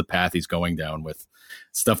is the path he's going down with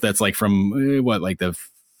stuff that's like from like the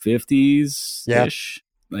 50s ish.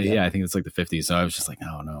 Yeah, I think it's like the 50s. So I was just like,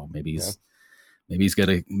 oh no, maybe he's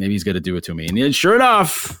gonna do it to me. And sure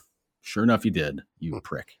enough, you did, you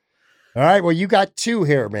prick. All right, well, you got two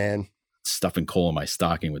here, man. Stuffing coal in my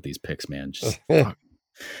stocking with these picks, man. Just okay,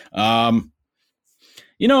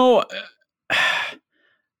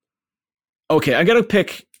 I gotta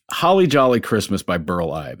pick Holly Jolly Christmas by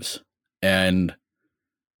Burl Ives. And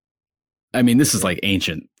I mean, this is like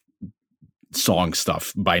ancient song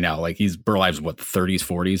stuff by now. Like Burl Ives, 30s,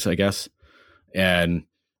 40s, I guess. And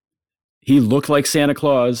he looked like Santa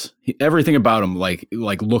Claus. Everything about him like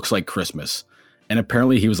looks like Christmas. And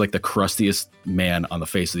apparently he was like the crustiest man on the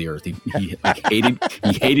face of the earth. He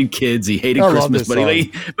hated kids. He hated Christmas, but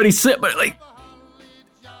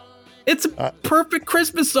it's a perfect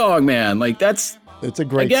Christmas song, man. Like it's a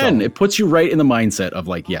great song. It puts you right in the mindset of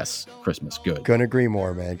like, yes, Christmas, good. Couldn't agree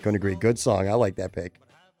more, man. Couldn't agree. Good song. I like that pick.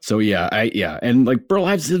 So yeah. And like Burl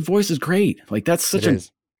Ives, his voice is great. Like that's such a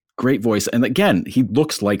great voice. And again, he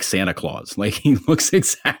looks like Santa Claus. Like he looks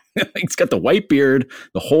exactly like he's got the white beard,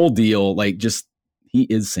 the whole deal. Like just, he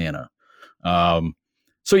is Santa.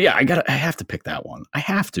 So yeah, I have to pick that one. I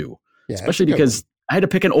have to, especially because I had to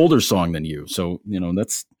pick an older song than you. So,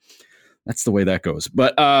 that's the way that goes.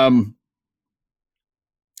 But I'd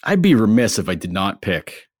be remiss if I did not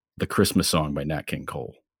pick the Christmas song by Nat King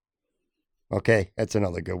Cole. Okay, that's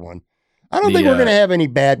another good one. I don't think we're going to have any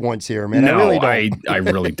bad ones here, man. No, I really don't. I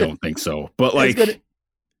really don't think so. But like,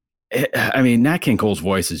 I mean, Nat King Cole's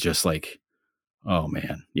voice is just like, oh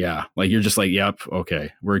man, yeah. Like you're just like, yep,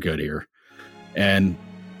 okay, we're good here. And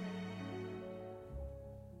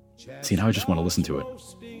see, now I just want to listen to it.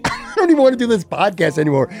 I don't even want to do this podcast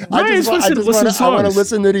anymore. I want to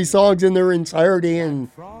listen to these songs in their entirety and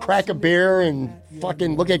crack a beer and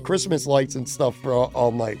fucking look at Christmas lights and stuff for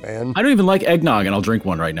all night, man. I don't even like eggnog, and I'll drink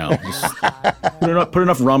one right now. Just put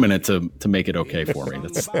enough rum in it to make it okay for me.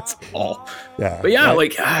 That's all. Yeah, but yeah,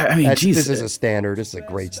 I mean, Jesus, this is a standard. This is a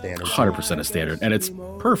great standard. 100% a standard, and it's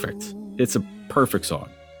perfect. It's a perfect song.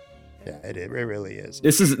 Yeah, it really is.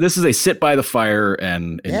 This is a sit by the fire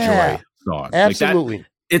and enjoy song. Absolutely. Like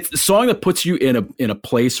it's a song that puts you in a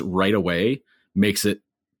place right away, makes it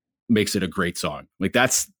a great song. Like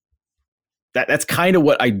that's kind of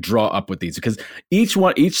what I draw up with these, because each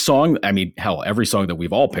song, I mean, hell, every song that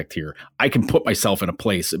we've all picked here, I can put myself in a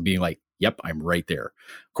place of being like, yep, I'm right there.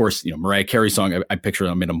 Of course, Mariah Carey song, I picture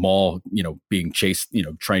them in a mall, being chased,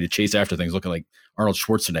 trying to chase after things, looking like Arnold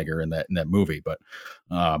Schwarzenegger in that movie. But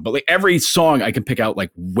like every song I can pick out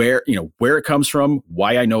like where it comes from,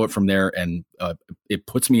 why I know it from there, and it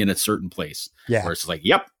puts me in a certain place. Yeah. Where it's like,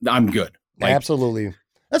 yep, I'm good. Like, absolutely.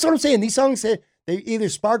 That's what I'm saying. These songs, they either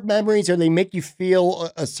spark memories or they make you feel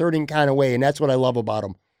a certain kind of way. And that's what I love about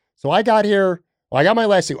them. So I got my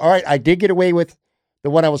last two. All right. I did get away with the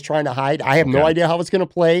one I was trying to hide. I have no idea how it's going to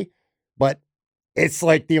play, but it's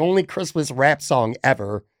like the only Christmas rap song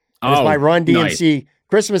ever. It's by Run DMC, nice.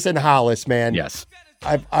 Christmas in Hollis, man. Yes.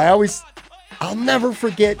 I'll never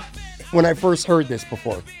forget when I first heard this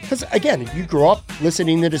before. Because again, you grew up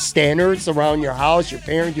listening to the standards around your house, your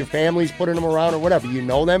parents, your family's putting them around or whatever, you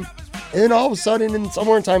know them. And then all of a sudden,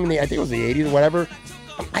 somewhere in time I think it was the 80s or whatever,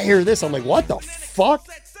 I hear this, I'm like, what the fuck?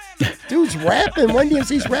 Dude's rapping, Run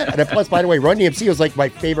DMC's rapping. And plus, by the way, Run DMC was like my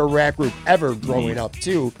favorite rap group ever growing up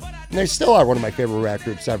too. And they still are one of my favorite rap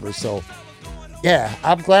groups ever. So yeah,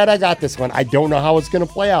 I'm glad I got this one. I don't know how it's going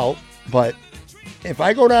to play out, but if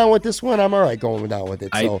I go down with this one, I'm all right going down with it.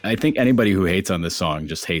 So I think anybody who hates on this song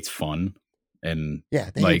just hates fun. And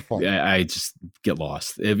yeah, they like, hate fun. I just get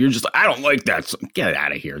lost. If you're just, I don't like that song, get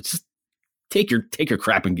out of here. Just take your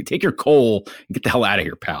crap and take your coal and get the hell out of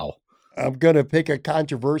here, pal. I'm going to pick a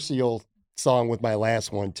controversial song with my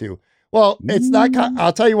last one too. Well, it's not,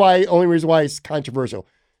 I'll tell you why, only reason why it's controversial.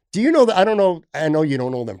 Do you know that, I know you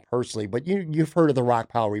don't know them personally, but you've heard of the Rock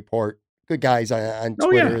Powell Report. Good guys on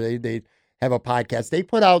Twitter. Yeah. They have a podcast. They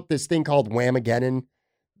put out this thing called Whamageddon.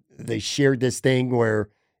 They shared this thing where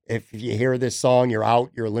if you hear this song, you're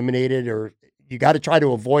out, you're eliminated, or you got to try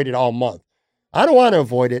to avoid it all month. I don't want to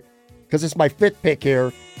avoid it because it's my fifth pick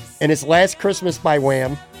here, and it's Last Christmas by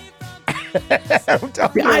Wham.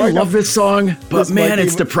 I love this song, but man,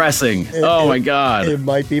 it's depressing. My God. It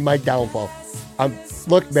might be my downfall.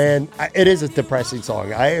 Look, man, it is a depressing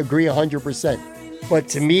song. I agree 100%. But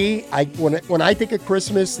to me, when I think of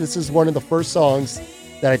Christmas, this is one of the first songs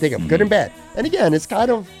that I think of, good and bad. And again, it's kind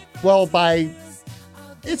of,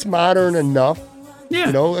 it's modern enough.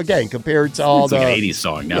 Yeah. Again, compared to all it's like an 80s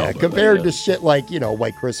song now. Yeah, compared to shit like,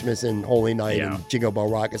 White Christmas and Holy Night and Jingle Bell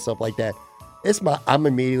Rock and stuff like that. I'm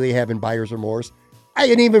immediately having buyer's remorse. I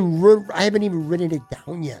haven't even written it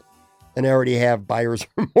down yet. And I already have buyer's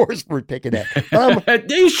remorse for picking that.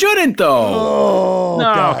 You shouldn't, though. Oh, no,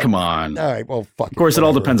 God. Come on. All right, well, fuck. Of course, it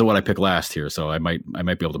all depends on what I pick last here, so I might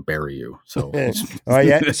be able to bury you. So, all right.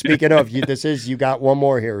 Yeah. Speaking of, you got one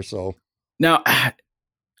more here. So now,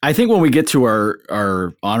 I think when we get to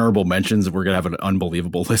our honorable mentions, we're gonna have an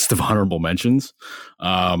unbelievable list of honorable mentions.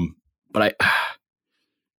 But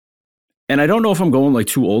I don't know if I'm going like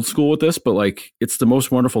too old school with this, but like it's The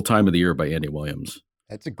Most Wonderful Time of the Year by Andy Williams.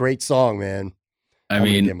 That's a great song, man. I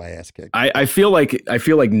mean, get my ass kicked. I feel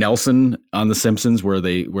like Nelson on The Simpsons, where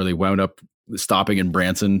they wound up stopping in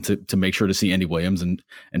Branson to make sure to see Andy Williams, and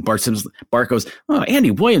Bart goes, "Oh,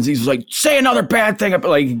 Andy Williams." He's like, "Say another bad thing,"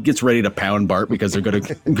 like he gets ready to pound Bart because they're gonna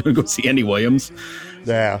go see Andy Williams.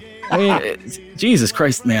 Yeah, I mean, Jesus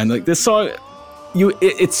Christ, man! Like this song,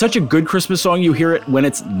 it's such a good Christmas song. You hear it when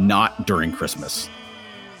it's not during Christmas.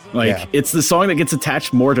 Like it's the song that gets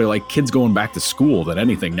attached more to like kids going back to school than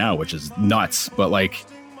anything now, which is nuts. But like,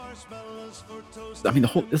 I mean,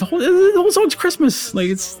 the whole song's Christmas. Like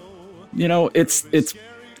it's, it's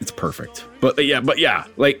perfect. But yeah,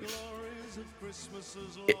 like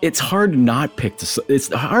it's hard to not pick.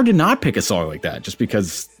 It's hard to not pick a song like that just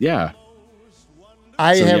because. Yeah.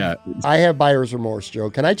 I have buyer's remorse, Joe.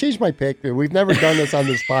 Can I change my pick? We've never done this on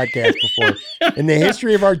this podcast before. In the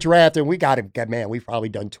history of our draft, and we've probably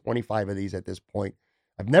done 25 of these at this point.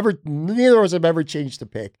 Neither of us have ever changed the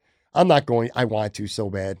pick. I'm not going. I want to so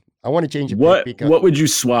bad. I want to change the pick. What would you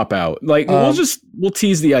swap out? Like, we'll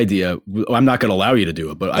tease the idea. I'm not going to allow you to do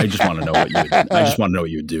it, but I just want to know what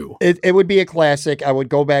you would do. It would be a classic. I would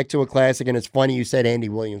go back to a classic, and it's funny you said Andy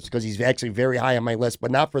Williams because he's actually very high on my list, but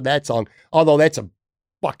not for that song. Although that's a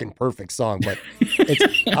fucking perfect song, but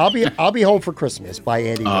it's I'll be home for Christmas by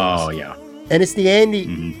Andy Williams. Oh yeah. And it's the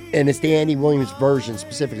Andy Williams version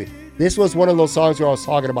specifically. This was one of those songs where I was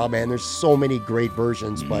talking about, man, there's so many great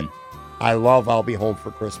versions, but I love I'll Be Home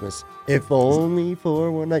for Christmas. If only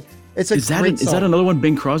for one night. It's a great song. Is that another one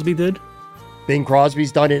Bing Crosby did? Bing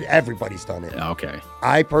Crosby's done it. Everybody's done it. Okay.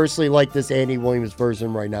 I personally like this Andy Williams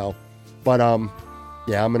version right now, but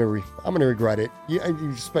yeah, I'm gonna regret it.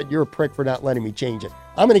 You're a prick for not letting me change it.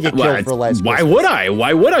 I'm gonna get killed for last. Why would I?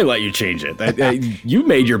 Why would I let you change it? You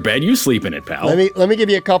made your bed. You sleep in it, pal. Let me give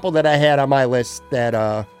you a couple that I had on my list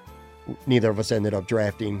that neither of us ended up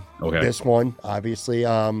drafting. Okay. This one, obviously.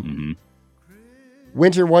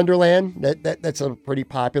 Winter Wonderland, that's a pretty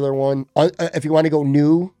popular one. If you want to go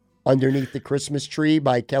new, Underneath the Christmas Tree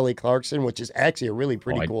by Kelly Clarkson, which is actually a really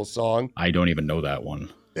pretty cool song. I don't even know that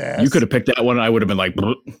one. Yes. You could have picked that one. I would have been like,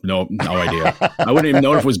 no idea. I wouldn't even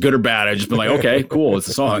know if it was good or bad. I'd just been like, okay, cool. It's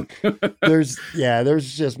a song. there's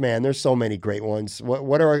so many great ones.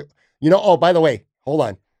 What are, oh, by the way, hold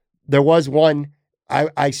on. There was one,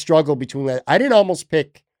 I struggled between that. I didn't almost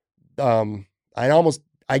pick that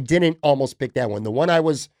one. The one I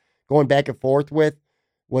was going back and forth with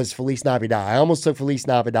was Feliz Navidad. I almost took Feliz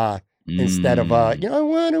Navidad instead of, I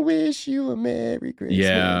want to wish you a Merry Christmas.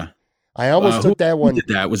 Yeah. I almost took that one. Who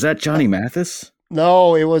did that? Was that Johnny Mathis?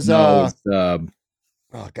 No, it was, oh,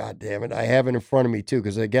 God damn it. I have it in front of me too.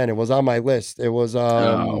 Cause again, it was on my list. It was,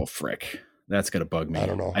 oh, frick. That's going to bug me. I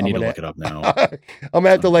don't know. I need to look it up now. I'm going to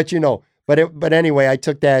have to let you know. But anyway, I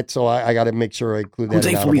took that. So I got to make sure I include that.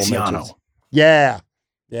 Jose Feliciano. Yeah.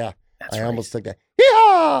 That's I almost took that.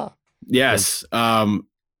 Yeah. Yes.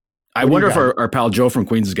 I wonder if our pal Joe from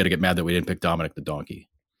Queens is going to get mad that we didn't pick Dominic the Donkey.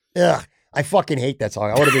 Yeah, I fucking hate that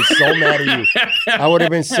song. I would have been so mad at you. I would have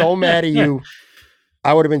been so mad at you.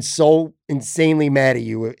 I would have been so insanely mad at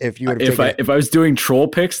you if you would have if I was doing troll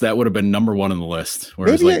picks, that would have been number one on the list.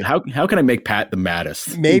 Whereas like, how can I make Pat the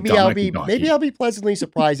maddest? Maybe I'll be pleasantly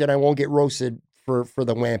surprised that I won't get roasted for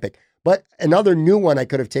the wham pick. But another new one I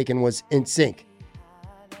could have taken was NSYNC.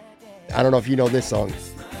 I don't know if you know this song.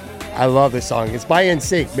 I love this song. It's by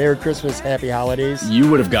NSYNC. Merry Christmas, Happy Holidays. You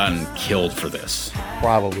would have gotten killed for this.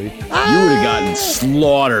 Probably. You would have gotten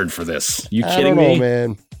slaughtered for this. You kidding me?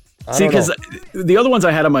 Man. See, because the other ones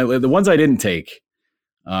I had on my list, the ones I didn't take,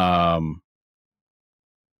 Little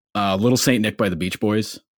Saint Nick by the Beach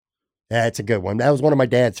Boys. That's a good one. That was one of my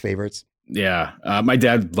dad's favorites. Yeah. My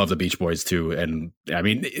dad loved the Beach Boys too. And I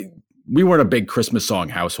mean, we weren't a big Christmas song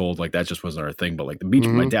household. Like that just wasn't our thing. But like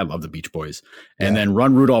my dad loved the Beach Boys. And then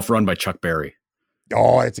Run Rudolph Run by Chuck Berry.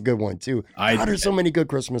 Oh, it's a good one too. There's so many good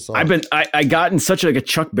Christmas songs. I got in such like a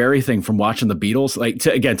Chuck Berry thing from watching the Beatles, like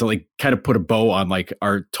to like kind of put a bow on like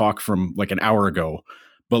our talk from like an hour ago.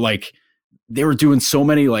 But like they were doing so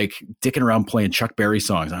many like dicking around playing Chuck Berry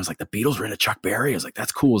songs. And I was like, the Beatles were into Chuck Berry. I was like,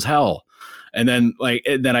 that's cool as hell. And then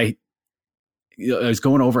I was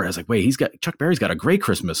going over. I was like, wait, Chuck Berry's got a great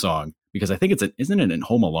Christmas song because I think isn't it in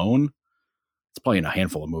Home Alone? It's probably in a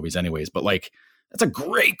handful of movies, anyways. But like, that's a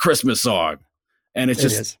great Christmas song. And it's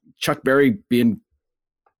just Chuck Berry being,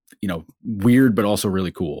 weird, but also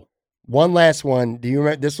really cool. One last one. Do you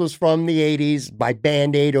remember? This was from the 80s by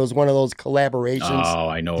Band-Aid. It was one of those collaborations. Oh,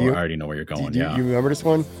 I know. I already know where you're going. You remember this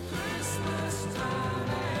one?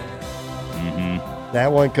 Mm-hmm.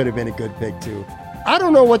 That one could have been a good pick too. I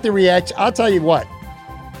don't know what the reaction. I'll tell you what.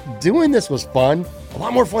 Doing this was fun. A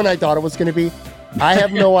lot more fun than I thought it was going to be. I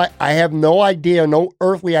have no idea, no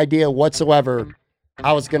earthly idea whatsoever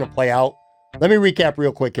how it's going to play out. Let me recap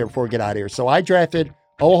real quick here before we get out of here. So I drafted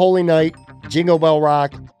Oh Holy Night, Jingle Bell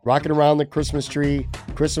Rock, Rockin' Around the Christmas Tree,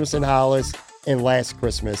 Christmas in Hollis, and Last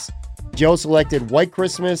Christmas. Joe selected White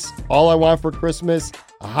Christmas, All I Want for Christmas,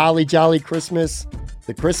 A Holly Jolly Christmas,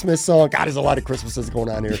 the Christmas song. God, there's a lot of Christmases going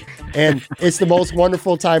on here. And it's the most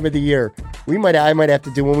wonderful time of the year. I might have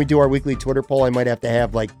to do, when we do our weekly Twitter poll, I might have to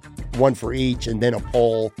have like one for each and then a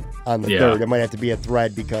poll on the third. It might have to be a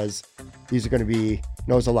thread because these are going to be,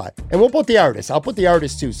 knows a lot. And we'll put the artists. I'll put the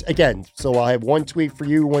artists too. Again, so I'll have one tweet for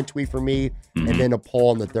you, one tweet for me, and then a poll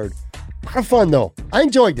on the third. A lot of fun though. I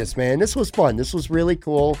enjoyed this, man. This was fun. This was really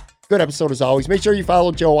cool. Good episode as always. Make sure you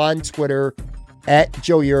follow Joe on Twitter at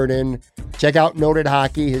Joe Yurden. Check out Noted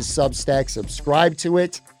Hockey, his Substack. Subscribe to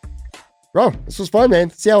it. Bro, this was fun, man.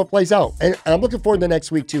 See how it plays out. And I'm looking forward to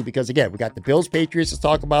next week too, because again, we got the Bills Patriots to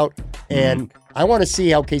talk about, and I want to see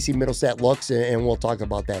how Casey Middlestat looks, and we'll talk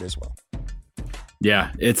about that as well.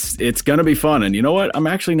 Yeah, it's going to be fun. And you know what? I'm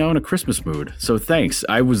actually now in a Christmas mood. So thanks.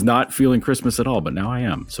 I was not feeling Christmas at all, but now I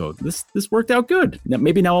am. So this worked out good.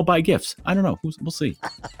 Maybe now I'll buy gifts. I don't know. We'll see.